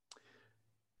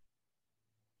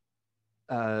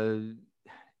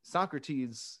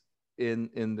 Socrates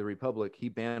in the Republic, he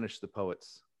banished the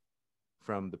poets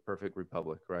from the perfect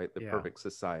republic, right? The perfect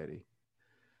society.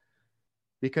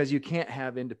 Because you can't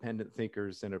have independent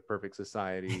thinkers in a perfect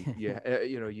society. You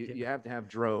have to have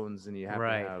drones, and you have to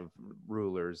have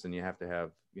rulers, and you have to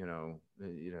have,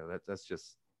 that's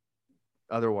just,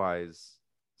 otherwise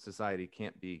society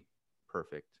can't be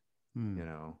perfect. It's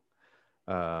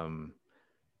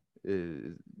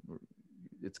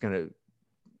going to,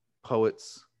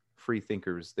 poets, free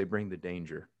thinkers, they bring the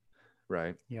danger,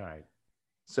 right? Yeah, right.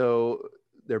 So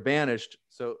they're banished.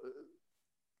 So,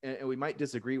 and we might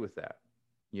disagree with that,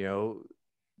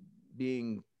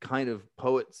 being kind of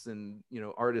poets and,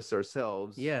 artists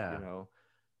ourselves. Yeah.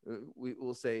 We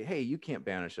will say, hey, you can't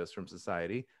banish us from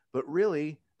society, but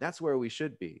really that's where we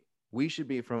should be. We should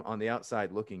be from on the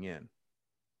outside looking in,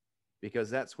 because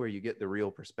that's where you get the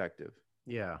real perspective.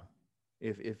 Yeah.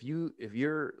 If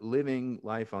you're living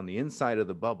life on the inside of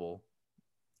the bubble,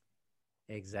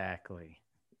 exactly,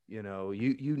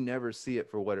 you never see it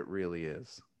for what it really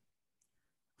is.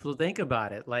 So think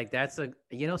about it. Like, that's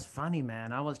it's funny,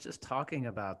 man. I was just talking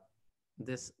about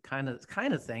this kind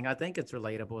of thing. I think it's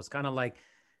relatable. It's kind of like,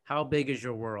 how big is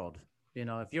your world?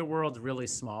 If your world's really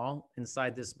small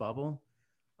inside this bubble,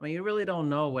 I mean, you really don't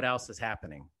know what else is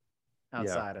happening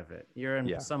outside of it. You're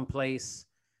in some place,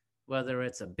 whether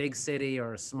it's a big city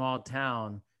or a small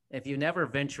town. If you never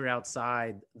venture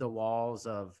outside the walls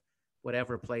of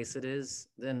whatever place it is,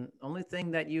 then only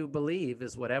thing that you believe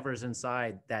is whatever's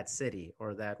inside that city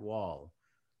or that wall,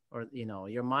 or,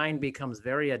 your mind becomes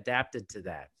very adapted to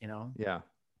that, Yeah.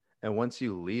 And once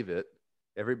you leave it,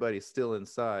 everybody still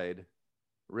inside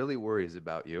really worries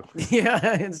about you.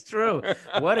 Yeah, it's true.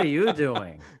 What are you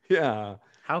doing? Yeah.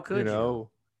 How could you?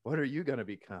 What are you going to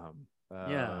become?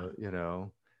 Yeah.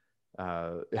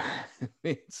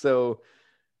 So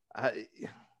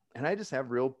I just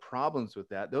have real problems with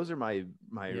that. Those are my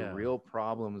real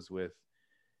problems with,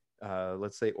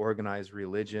 let's say, organized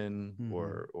religion,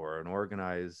 or an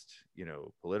organized,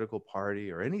 political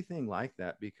party or anything like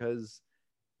that, because,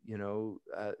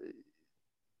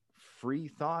 free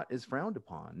thought is frowned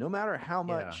upon. No matter how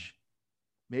much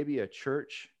maybe a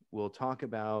church will talk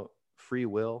about free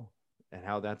will and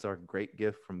how that's our great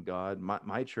gift from God.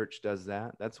 My church does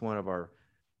that. That's one of our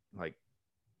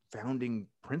founding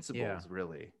principles,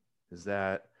 really, is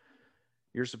that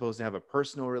you're supposed to have a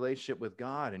personal relationship with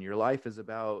God, and your life is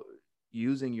about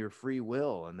using your free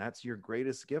will, and that's your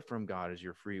greatest gift from God, is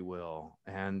your free will.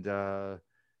 And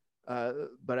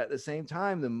but at the same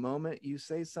time, the moment you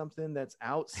say something that's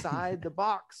outside the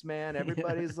box, man,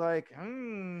 everybody's like,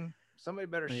 somebody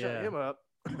better shut him up.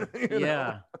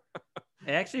 Yeah.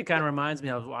 It actually kind of reminds me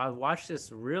of, I watched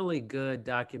this really good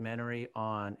documentary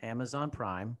on Amazon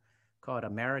Prime called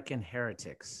American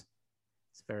Heretics.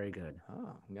 It's very good.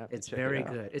 Oh, it's very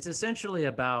good. It's essentially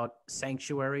about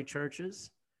sanctuary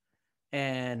churches.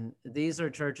 And these are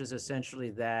churches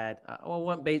essentially that,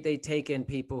 they take in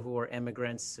people who are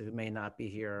immigrants who may not be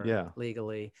here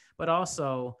legally, but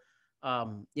also,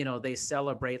 they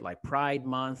celebrate like Pride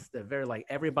Month. They're very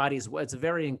it's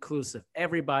very inclusive.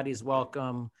 Everybody's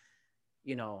welcome.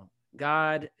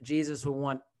 God, Jesus will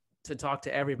want to talk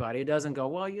to everybody. It doesn't go,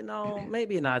 well,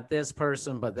 maybe not this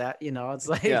person, but that, it's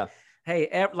like,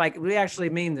 hey, we actually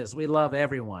mean this. We love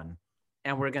everyone.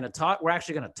 And we're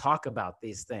actually going to talk about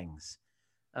these things,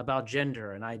 about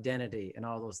gender and identity and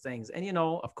all those things. And,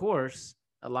 of course,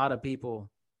 a lot of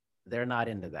people, they're not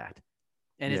into that.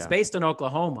 And it's based in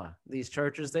Oklahoma, these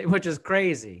churches, which is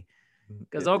crazy,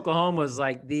 because Oklahoma is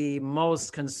like the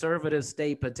most conservative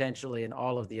state potentially in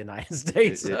all of the United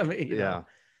States.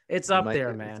 It's up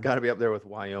there, man. It's got to be up there with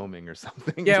Wyoming or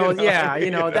something. Yeah,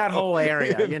 that whole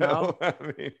area, I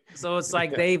mean, so it's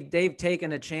like they've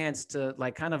taken a chance to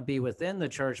kind of be within the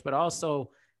church, but also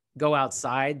go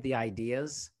outside the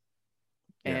ideas.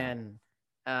 And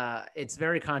it's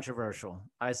very controversial.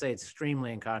 I say it's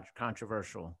extremely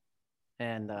controversial.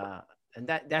 And and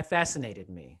that fascinated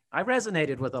me. I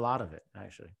resonated with a lot of it,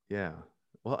 actually. Yeah.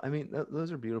 Well, I mean,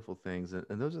 those are beautiful things, and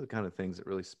those are the kind of things that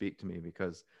really speak to me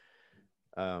because,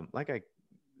 like I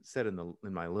said in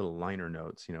my little liner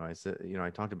notes, I said, I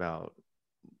talked about,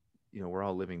 we're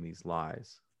all living these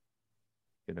lies,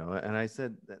 and I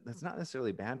said that's not necessarily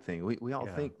a bad thing. We all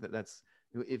think that's,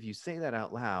 if you say that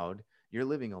out loud, you're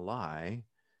living a lie.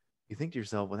 You think to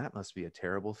yourself, well, that must be a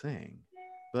terrible thing.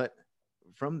 But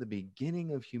from the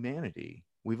beginning of humanity,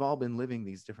 we've all been living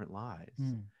these different lies.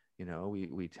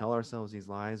 We tell ourselves these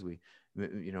lies.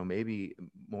 Maybe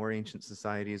more ancient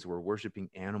societies were worshiping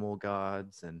animal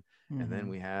gods, and then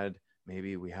we had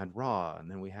Ra,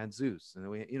 and then we had Zeus, and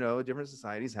then we, different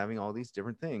societies having all these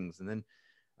different things. And then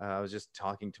I was just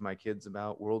talking to my kids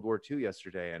about World War II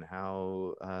yesterday, and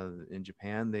how in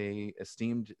Japan they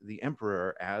esteemed the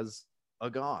emperor as a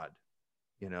god,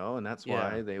 and that's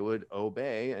why they would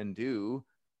obey and do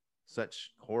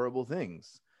such horrible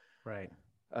things. Right.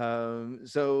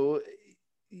 So,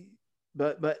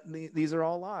 but these are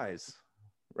all lies,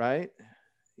 right?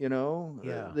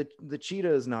 The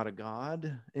cheetah is not a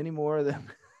god anymore than,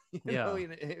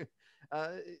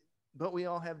 but we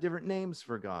all have different names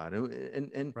for God,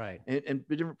 and right, and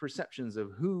different perceptions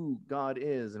of who God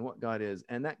is and what God is.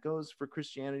 And that goes for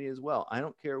Christianity as well. I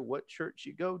don't care what church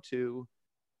you go to,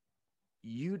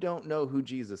 you don't know who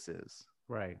Jesus is.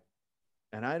 Right.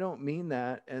 And I don't mean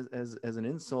that as an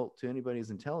insult to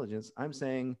anybody's intelligence. I'm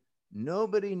saying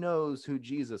nobody knows who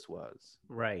Jesus was.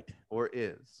 Right. Or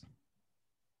is.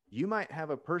 You might have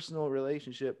a personal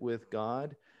relationship with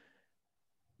God,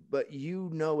 but you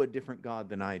know a different God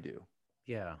than I do.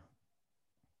 Yeah.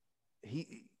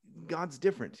 God's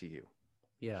different to you.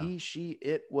 Yeah. He, she,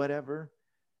 it, whatever.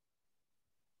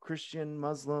 Christian,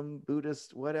 Muslim,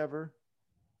 Buddhist, whatever.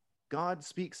 God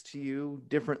speaks to you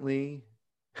differently.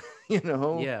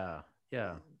 Yeah.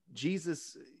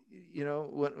 Jesus,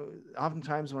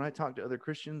 oftentimes when I talk to other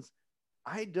Christians,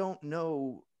 I don't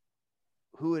know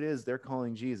who it is they're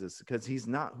calling Jesus, because he's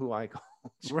not who I call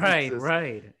Jesus.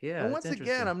 Right. Yeah. And once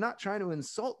again, I'm not trying to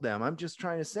insult them. I'm just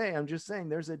saying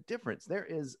there's a difference. There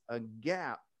is a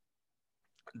gap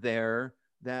there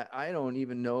that I don't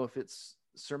even know if it's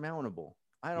surmountable.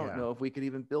 I don't know if we could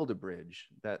even build a bridge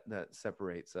that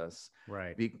separates us.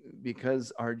 Right.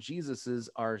 Because our Jesuses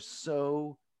are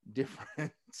so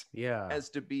different as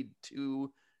to be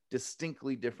two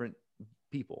distinctly different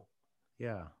people.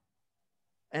 Yeah.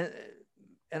 And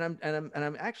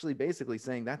I'm actually basically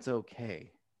saying that's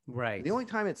okay. Right. The only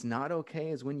time it's not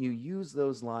okay is when you use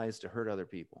those lies to hurt other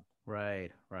people. Right.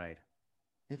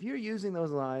 If you're using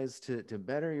those lies to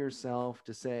better yourself,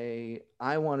 to say,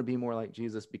 I want to be more like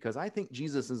Jesus because I think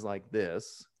Jesus is like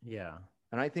this. Yeah.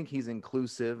 And I think he's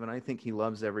inclusive, and I think he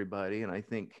loves everybody, and I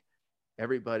think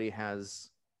everybody has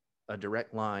a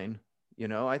direct line.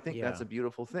 I think that's a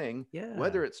beautiful thing,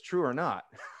 whether it's true or not.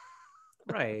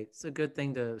 Right. It's a good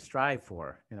thing to strive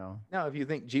for, Now, if you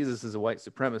think Jesus is a white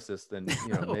supremacist, then,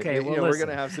 okay, maybe, we're going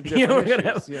to have some different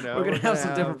issues, we're going to have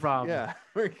some different problems.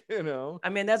 Yeah. I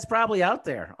mean, that's probably out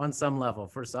there on some level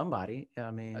for somebody.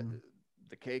 I mean,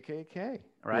 the KKK,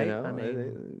 right?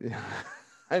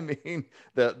 I mean,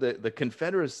 the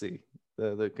Confederacy,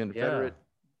 the Confederate,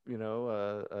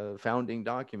 founding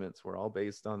documents were all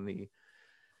based on the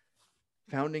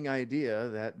founding idea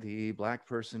that the Black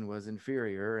person was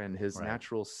inferior, and his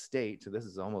natural state, this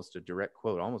is almost a direct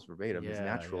quote, almost verbatim, his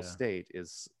natural state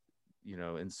is,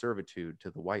 in servitude to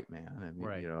the white man.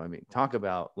 I mean, talk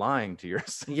about lying to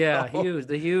yourself. Yeah, huge.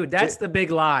 That's the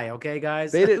big lie. Okay,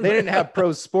 guys. They didn't have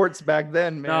pro sports back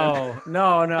then, man.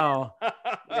 No.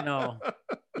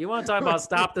 You want to talk about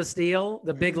stop the steal,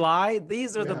 the big lie?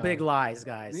 These are the big lies,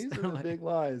 guys. These are the big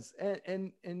lies.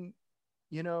 And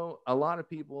a lot of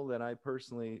people that I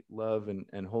personally love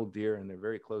and hold dear, and they're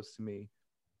very close to me,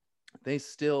 they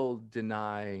still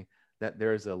deny that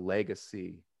there's a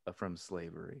legacy from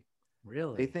slavery.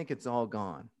 Really? They think it's all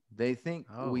gone. They think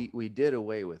we did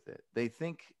away with it. They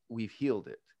think we've healed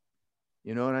it.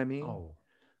 You know what I mean?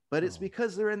 But it's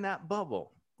because they're in that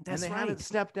bubble. That's and they haven't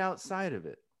stepped outside of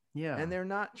it. Yeah. And they're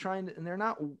not trying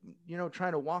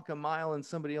to walk a mile in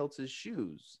somebody else's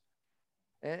shoes.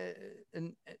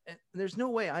 And there's no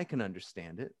way I can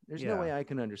understand it. There's no way I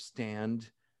can understand,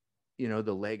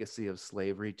 the legacy of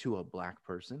slavery to a Black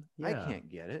person. I can't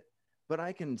get it, but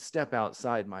I can step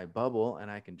outside my bubble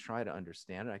and I can try to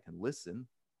understand it. I can listen,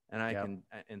 and I can,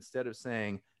 instead of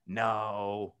saying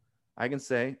no, I can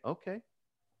say, okay.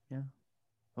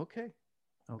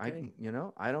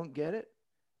 I don't get it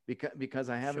because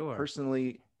I haven't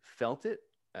personally felt it.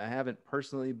 I haven't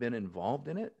personally been involved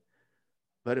in it.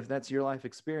 But if that's your life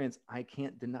experience, I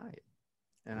can't deny it.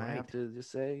 And I have to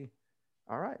just say,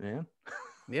 All right, man.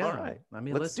 Yeah. All right. I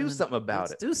mean, let's do something about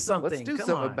let's it. do something. Let's do Come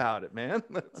something on. about it, man.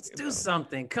 Let's do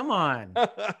something. Come on.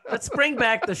 Let's bring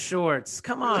back the shorts.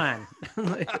 Come on.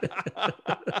 Gotta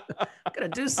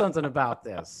do something about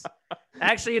this.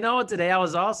 Actually, you know what? Today I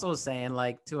was also saying,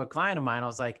 like, to a client of mine, I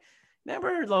was like,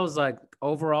 remember those like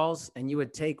overalls, and you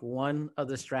would take one of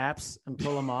the straps and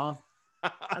pull them off?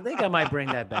 I think I might bring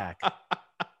that back.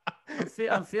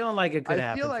 I'm feeling like it could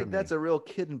happen. I feel like that's a real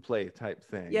kid and play type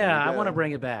thing. Yeah, I want to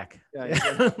bring it back.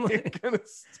 Yeah,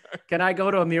 Can I go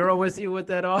to a mural with you with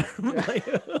that on?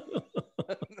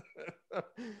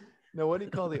 No, what do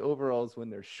you call the overalls when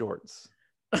they're shorts?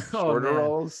 Oh,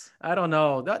 Shorteralls? I don't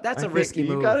know. That's a risky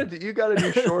move. You gotta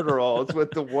do shorteralls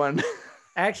with the one.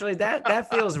 Actually, that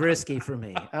feels risky for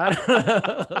me. And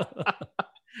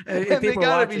they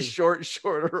gotta be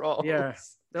shorteralls. Yeah.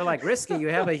 They're like, risky. You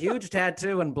have a huge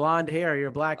tattoo and blonde hair. You're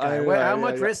a black guy. How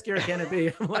much riskier can it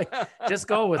be? I'm like, just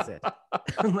go with it.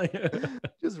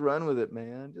 Just run with it,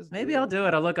 man. Maybe I'll do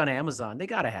it. I'll look on Amazon. They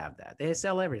got to have that. They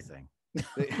sell everything.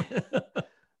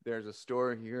 There's a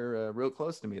store here real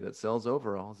close to me that sells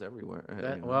overalls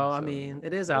everywhere. I mean,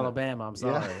 it is Alabama. I'm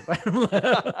sorry.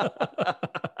 Yeah.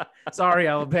 Sorry,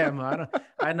 Alabama.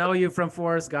 I know you from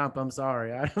Forrest Gump. I'm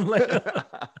sorry.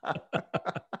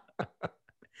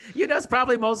 That's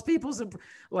probably most people's,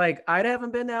 like, I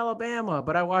haven't been to Alabama,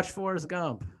 but I watched Forrest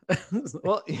Gump.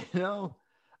 Well,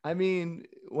 I mean,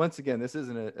 once again, this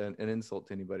isn't an insult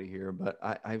to anybody here, but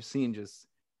I've seen just,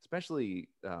 especially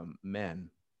men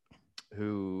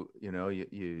who,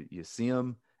 you see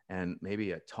them, and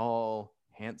maybe a tall,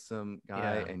 handsome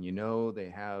guy, and they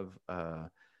have,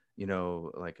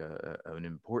 like an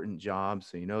important job.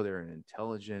 So, they're an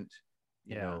intelligent,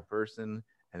 person.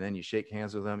 And then you shake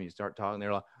hands with them, you start talking,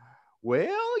 they're like,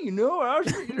 well,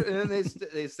 and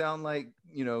they sound like,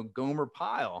 Gomer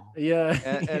Pyle. Yeah.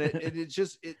 And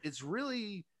it's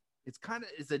really, it's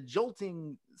a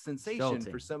jolting sensation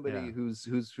for somebody who's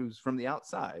from the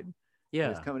outside. Yeah.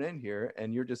 Who's coming in here,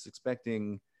 and you're just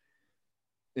expecting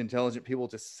intelligent people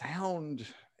to sound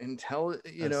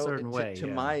intelligent, certain way, to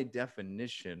my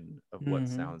definition of what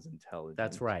sounds intelligent.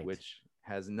 That's right. Which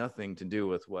has nothing to do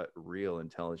with what real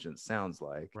intelligence sounds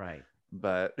like. Right.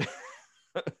 But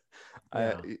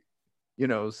so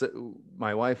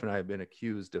my wife and I have been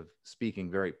accused of speaking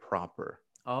very proper.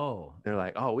 Oh. They're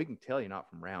like, oh, we can tell you're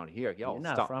not from around here. Y'all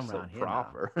not stop from so around here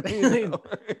proper.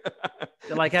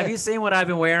 They're like, have you seen what I've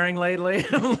been wearing lately?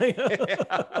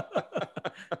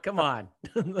 Come on.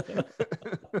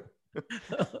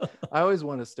 I always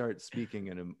want to start speaking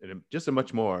in just a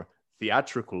much more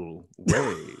theatrical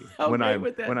way when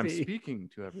I'm speaking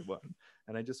to everyone.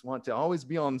 And I just want to always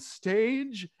be on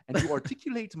stage and to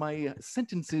articulate my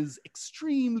sentences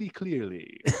extremely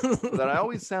clearly, so that I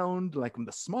always sound like I'm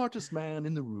the smartest man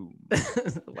in the room.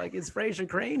 Like, is Fraser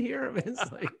Crane here?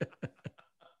 It's like,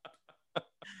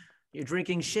 you're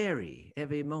drinking sherry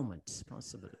every moment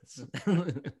possible.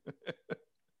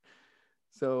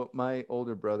 So my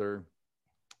older brother,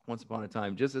 once upon a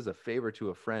time, just as a favor to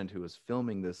a friend who was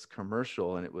filming this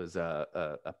commercial, and it was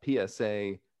a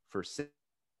PSA for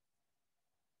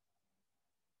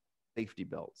safety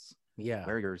belts. Yeah.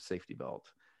 Wear your safety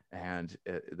belt. And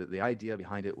the idea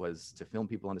behind it was to film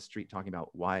people on the street talking about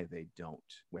why they don't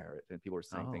wear it. And people were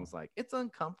saying things like, it's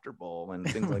uncomfortable and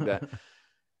things like that.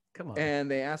 Come on.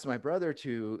 And they asked my brother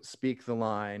to speak the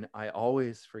line, I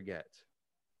always forget.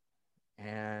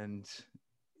 And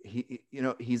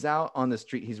he's out on the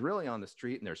street. He's really on the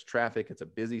street, and there's traffic. It's a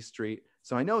busy street.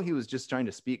 So I know he was just trying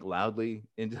to speak loudly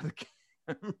into the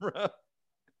camera.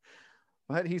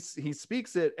 But he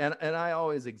speaks it, and I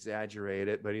always exaggerate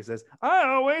it, but he says, I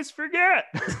always forget.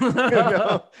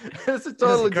 It's a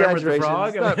total exaggeration.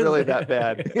 It's not really that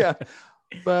bad. Yeah.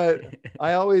 But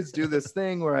I always do this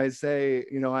thing where I say,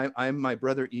 I'm my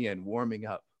brother Ian warming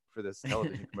up for this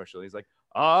television commercial. He's like,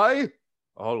 I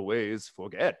always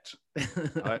forget.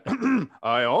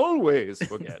 I always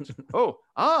forget. Oh,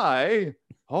 I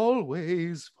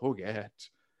always forget.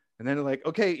 And then like,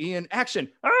 okay, Ian, action.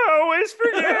 I always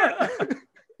forget.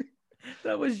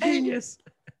 That was genius.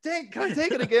 Dang, can I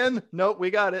take it again? Nope,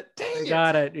 we got it. Dang,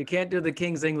 got it. You can't do the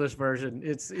King's English version.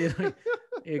 It's you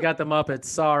got the Muppets.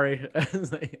 Sorry.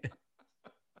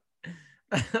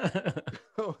 And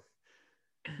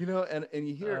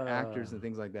you hear actors and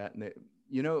things like that, and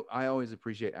I always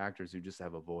appreciate actors who just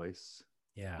have a voice.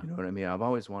 Yeah. You know what I mean? I've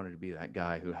always wanted to be that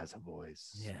guy who has a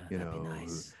voice. Yeah. That'd be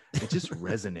nice. It just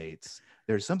resonates.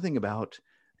 There's something about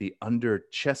the under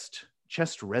chest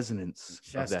resonance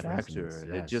of that actor.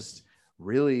 Yes. It just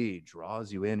really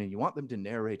draws you in, and you want them to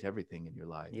narrate everything in your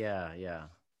life. Yeah.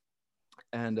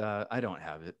 And I don't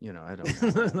have it, I don't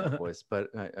have that voice, but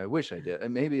I wish I did.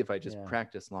 And maybe if I just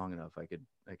practice long enough, I could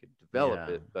develop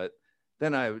it. But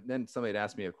then somebody'd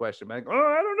ask me a question, I'm like, oh,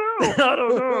 I don't know. I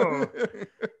don't know.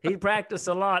 He practiced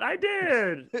a lot. I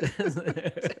did.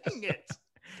 Dang it.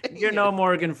 You're no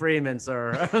Morgan Freeman,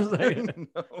 sir. I was like,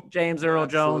 no, James Earl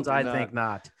Jones, I think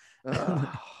not.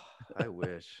 I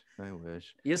wish.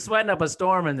 You're sweating up a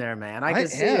storm in there, man. I can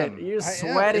see it. You're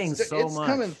sweating so much. It's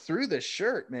coming through the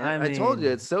shirt, man. I told you,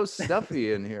 it's so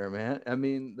stuffy in here, man. I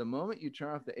mean, the moment you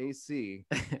turn off the AC,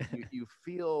 you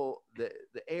feel the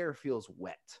air feels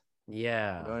wet.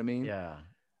 Yeah. You know what I mean? Yeah.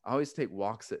 I always take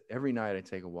walks every night. I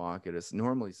take a walk. It is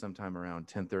normally sometime around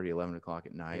 10:30, 11 o'clock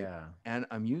at night. Yeah. And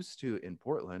I'm used to in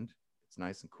Portland. It's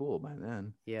nice and cool by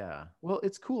then. Yeah. Well,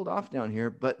 it's cooled off down here,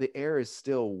 but the air is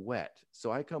still wet.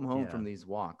 So I come home from these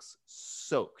walks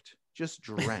soaked, just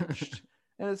drenched.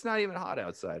 And it's not even hot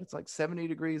outside. It's like 70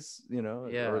 degrees,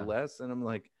 or less. And I'm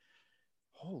like,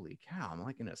 holy cow, I'm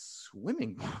like in a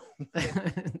swimming pool.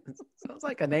 Sounds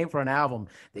like a name for an album.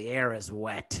 The air is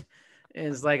wet.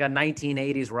 It's like a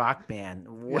 1980s rock band.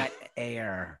 Wet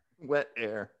air. Wet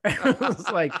air.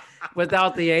 It's like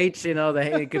without the H,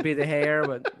 it could be the hair,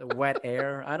 but the wet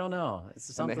air. I don't know.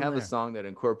 It's something. And they have a song that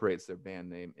incorporates their band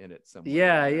name in it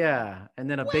somewhere. Yeah. And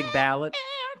then a big ballad.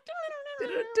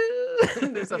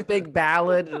 There's a big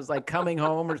ballad. It was like Coming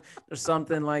Home or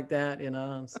something like that,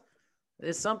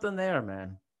 There's something there,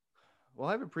 man. Well,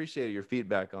 I've appreciated your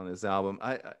feedback on this album.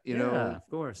 Of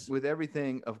course. With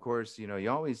everything, of course,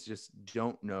 you always just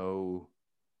don't know.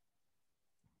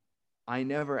 I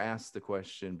never ask the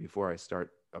question before I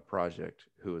start a project,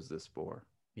 who is this for?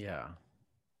 Yeah.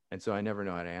 And so I never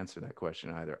know how to answer that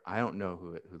question either. I don't know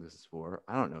who this is for.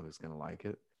 I don't know who's going to like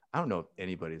it. I don't know if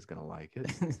anybody's going to like it.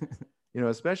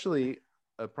 Especially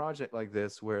a project like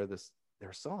this where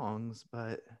they're songs,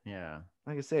 but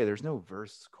like I say, there's no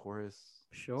verse, chorus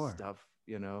stuff,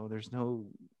 there's no,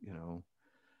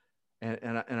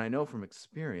 and I know from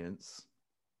experience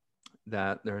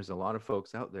that there's a lot of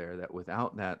folks out there that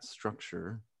without that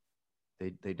structure,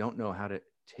 they don't know how to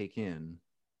take in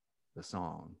the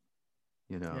song,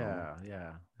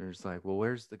 Yeah. There's like, well,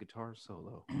 where's the guitar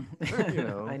solo?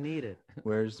 I need it.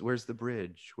 Where's the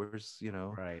bridge? Where's,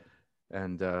 Right.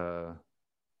 And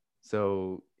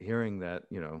so hearing that,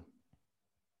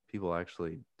 people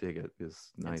actually dig it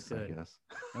is nice, I guess.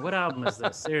 And what album is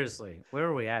this? Seriously, where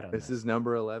are we at on this? This is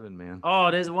number 11, man. Oh,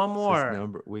 there's one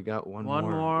more. We got one more. One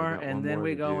more, and then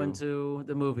we go into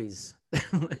the movies.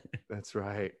 That's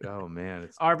right. Oh, man.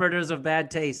 It's Arbiters of Bad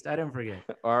Taste. I didn't forget.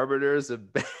 Arbiters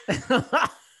of Bad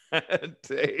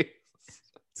Taste.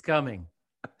 It's coming.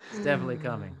 It's definitely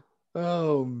coming.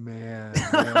 Oh, man.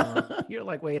 You're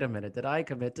like, wait a minute. Did I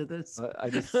commit to this? I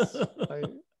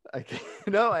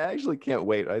actually can't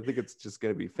wait. I think it's just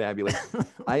going to be fabulous.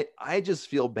 I just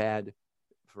feel bad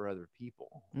for other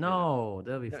people. No,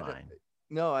 they'll be fine.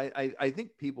 No, I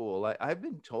think people will like. I've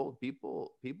been told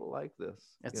people like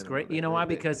this. That's great. You know why?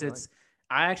 Because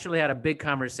I actually had a big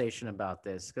conversation about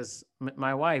this because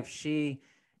my wife, she,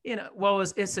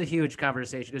 it's a huge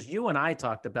conversation because you and I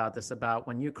talked about this about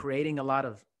when you're creating a lot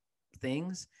of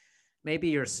things. Maybe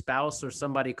your spouse or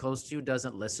somebody close to you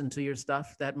doesn't listen to your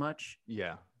stuff that much.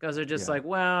 Yeah. Because they're just like,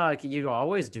 well, you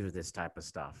always do this type of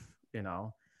stuff, Yeah.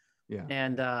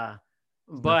 And,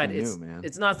 but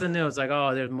it's nothing new. It's like,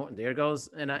 oh, there's more, there goes.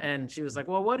 And she was like,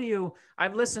 well,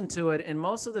 I've listened to it. And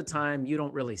most of the time you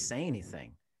don't really say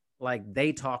anything. Like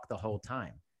they talk the whole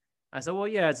time. I said, well,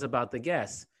 yeah, it's about the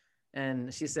guests.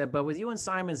 And she said, but with you and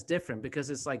Simon, it's different because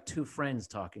it's like two friends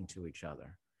talking to each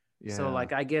other. Yeah. So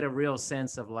like, I get a real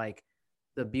sense of like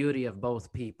the beauty of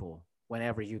both people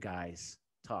whenever you guys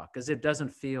talk, because it doesn't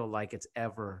feel like it's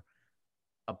ever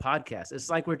a podcast. It's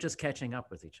like we're just catching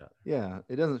up with each other. Yeah,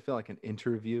 it doesn't feel like an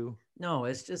interview. No,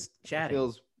 it's just chatting. It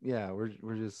feels,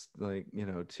 we're just like,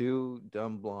 two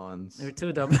dumb blondes. They're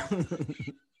two dumb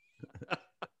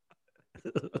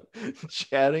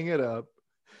chatting it up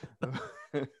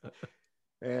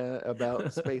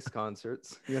about space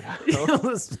concerts.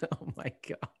 Oh my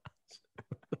god.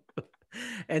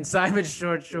 And Simon's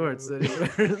short shorts.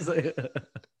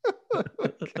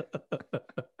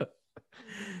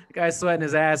 Guy's sweating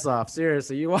his ass off.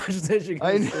 Seriously, you watch this, you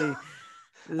can see.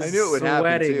 I knew it would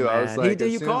happen too. Man. I was like,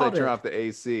 as soon as I turn off the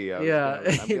AC, I'm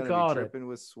you called it. Dripping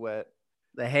with sweat.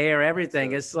 The hair,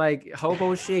 everything. It's like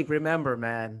hobo chic. Remember,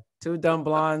 man, two dumb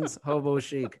blondes, hobo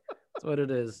chic. That's what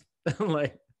it is.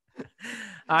 Like,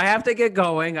 I have to get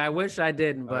going. I wish I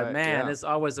didn't, but man, it's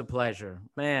always a pleasure.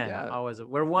 Man, always.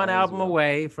 We're one album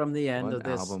away from the end of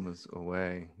this. One album is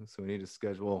away, so we need to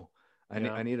schedule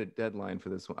I need a deadline for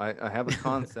this one. I have a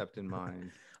concept in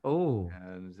mind. Oh,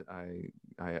 and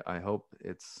I hope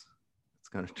it's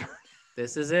gonna turn.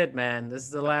 This is it, man. This is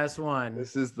the last one.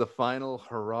 This is the final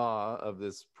hurrah of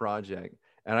this project,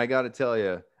 and I got to tell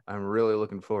you, I'm really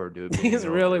looking forward to it. He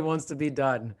really wants to be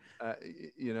done.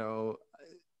 You know,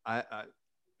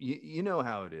 you know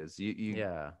how it is.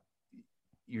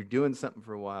 You're doing something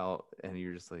for a while, and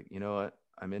you're just like, you know what?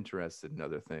 I'm interested in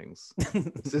other things.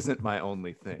 This isn't my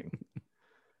only thing.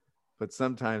 But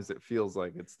sometimes it feels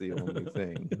like it's the only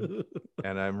thing.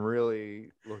 And I'm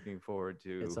really looking forward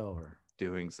to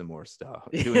doing some more stuff.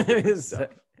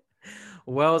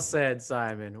 Well said,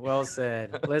 Simon. Well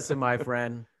said. Listen, my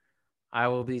friend, I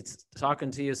will be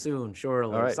talking to you soon,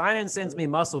 surely. Right. Simon sends me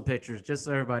muscle pictures, just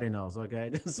so everybody knows,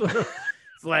 okay? Just sort of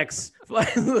flex.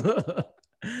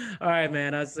 All right,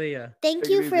 man. I'll see ya. Thank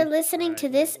you for listening to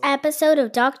this episode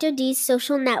of Dr. D's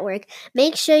Social Network.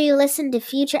 Make sure you listen to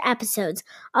future episodes.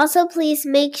 Also, please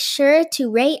make sure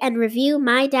to rate and review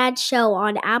My Dad's Show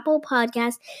on Apple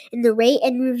Podcasts in the rate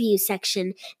and review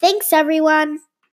section. Thanks, everyone.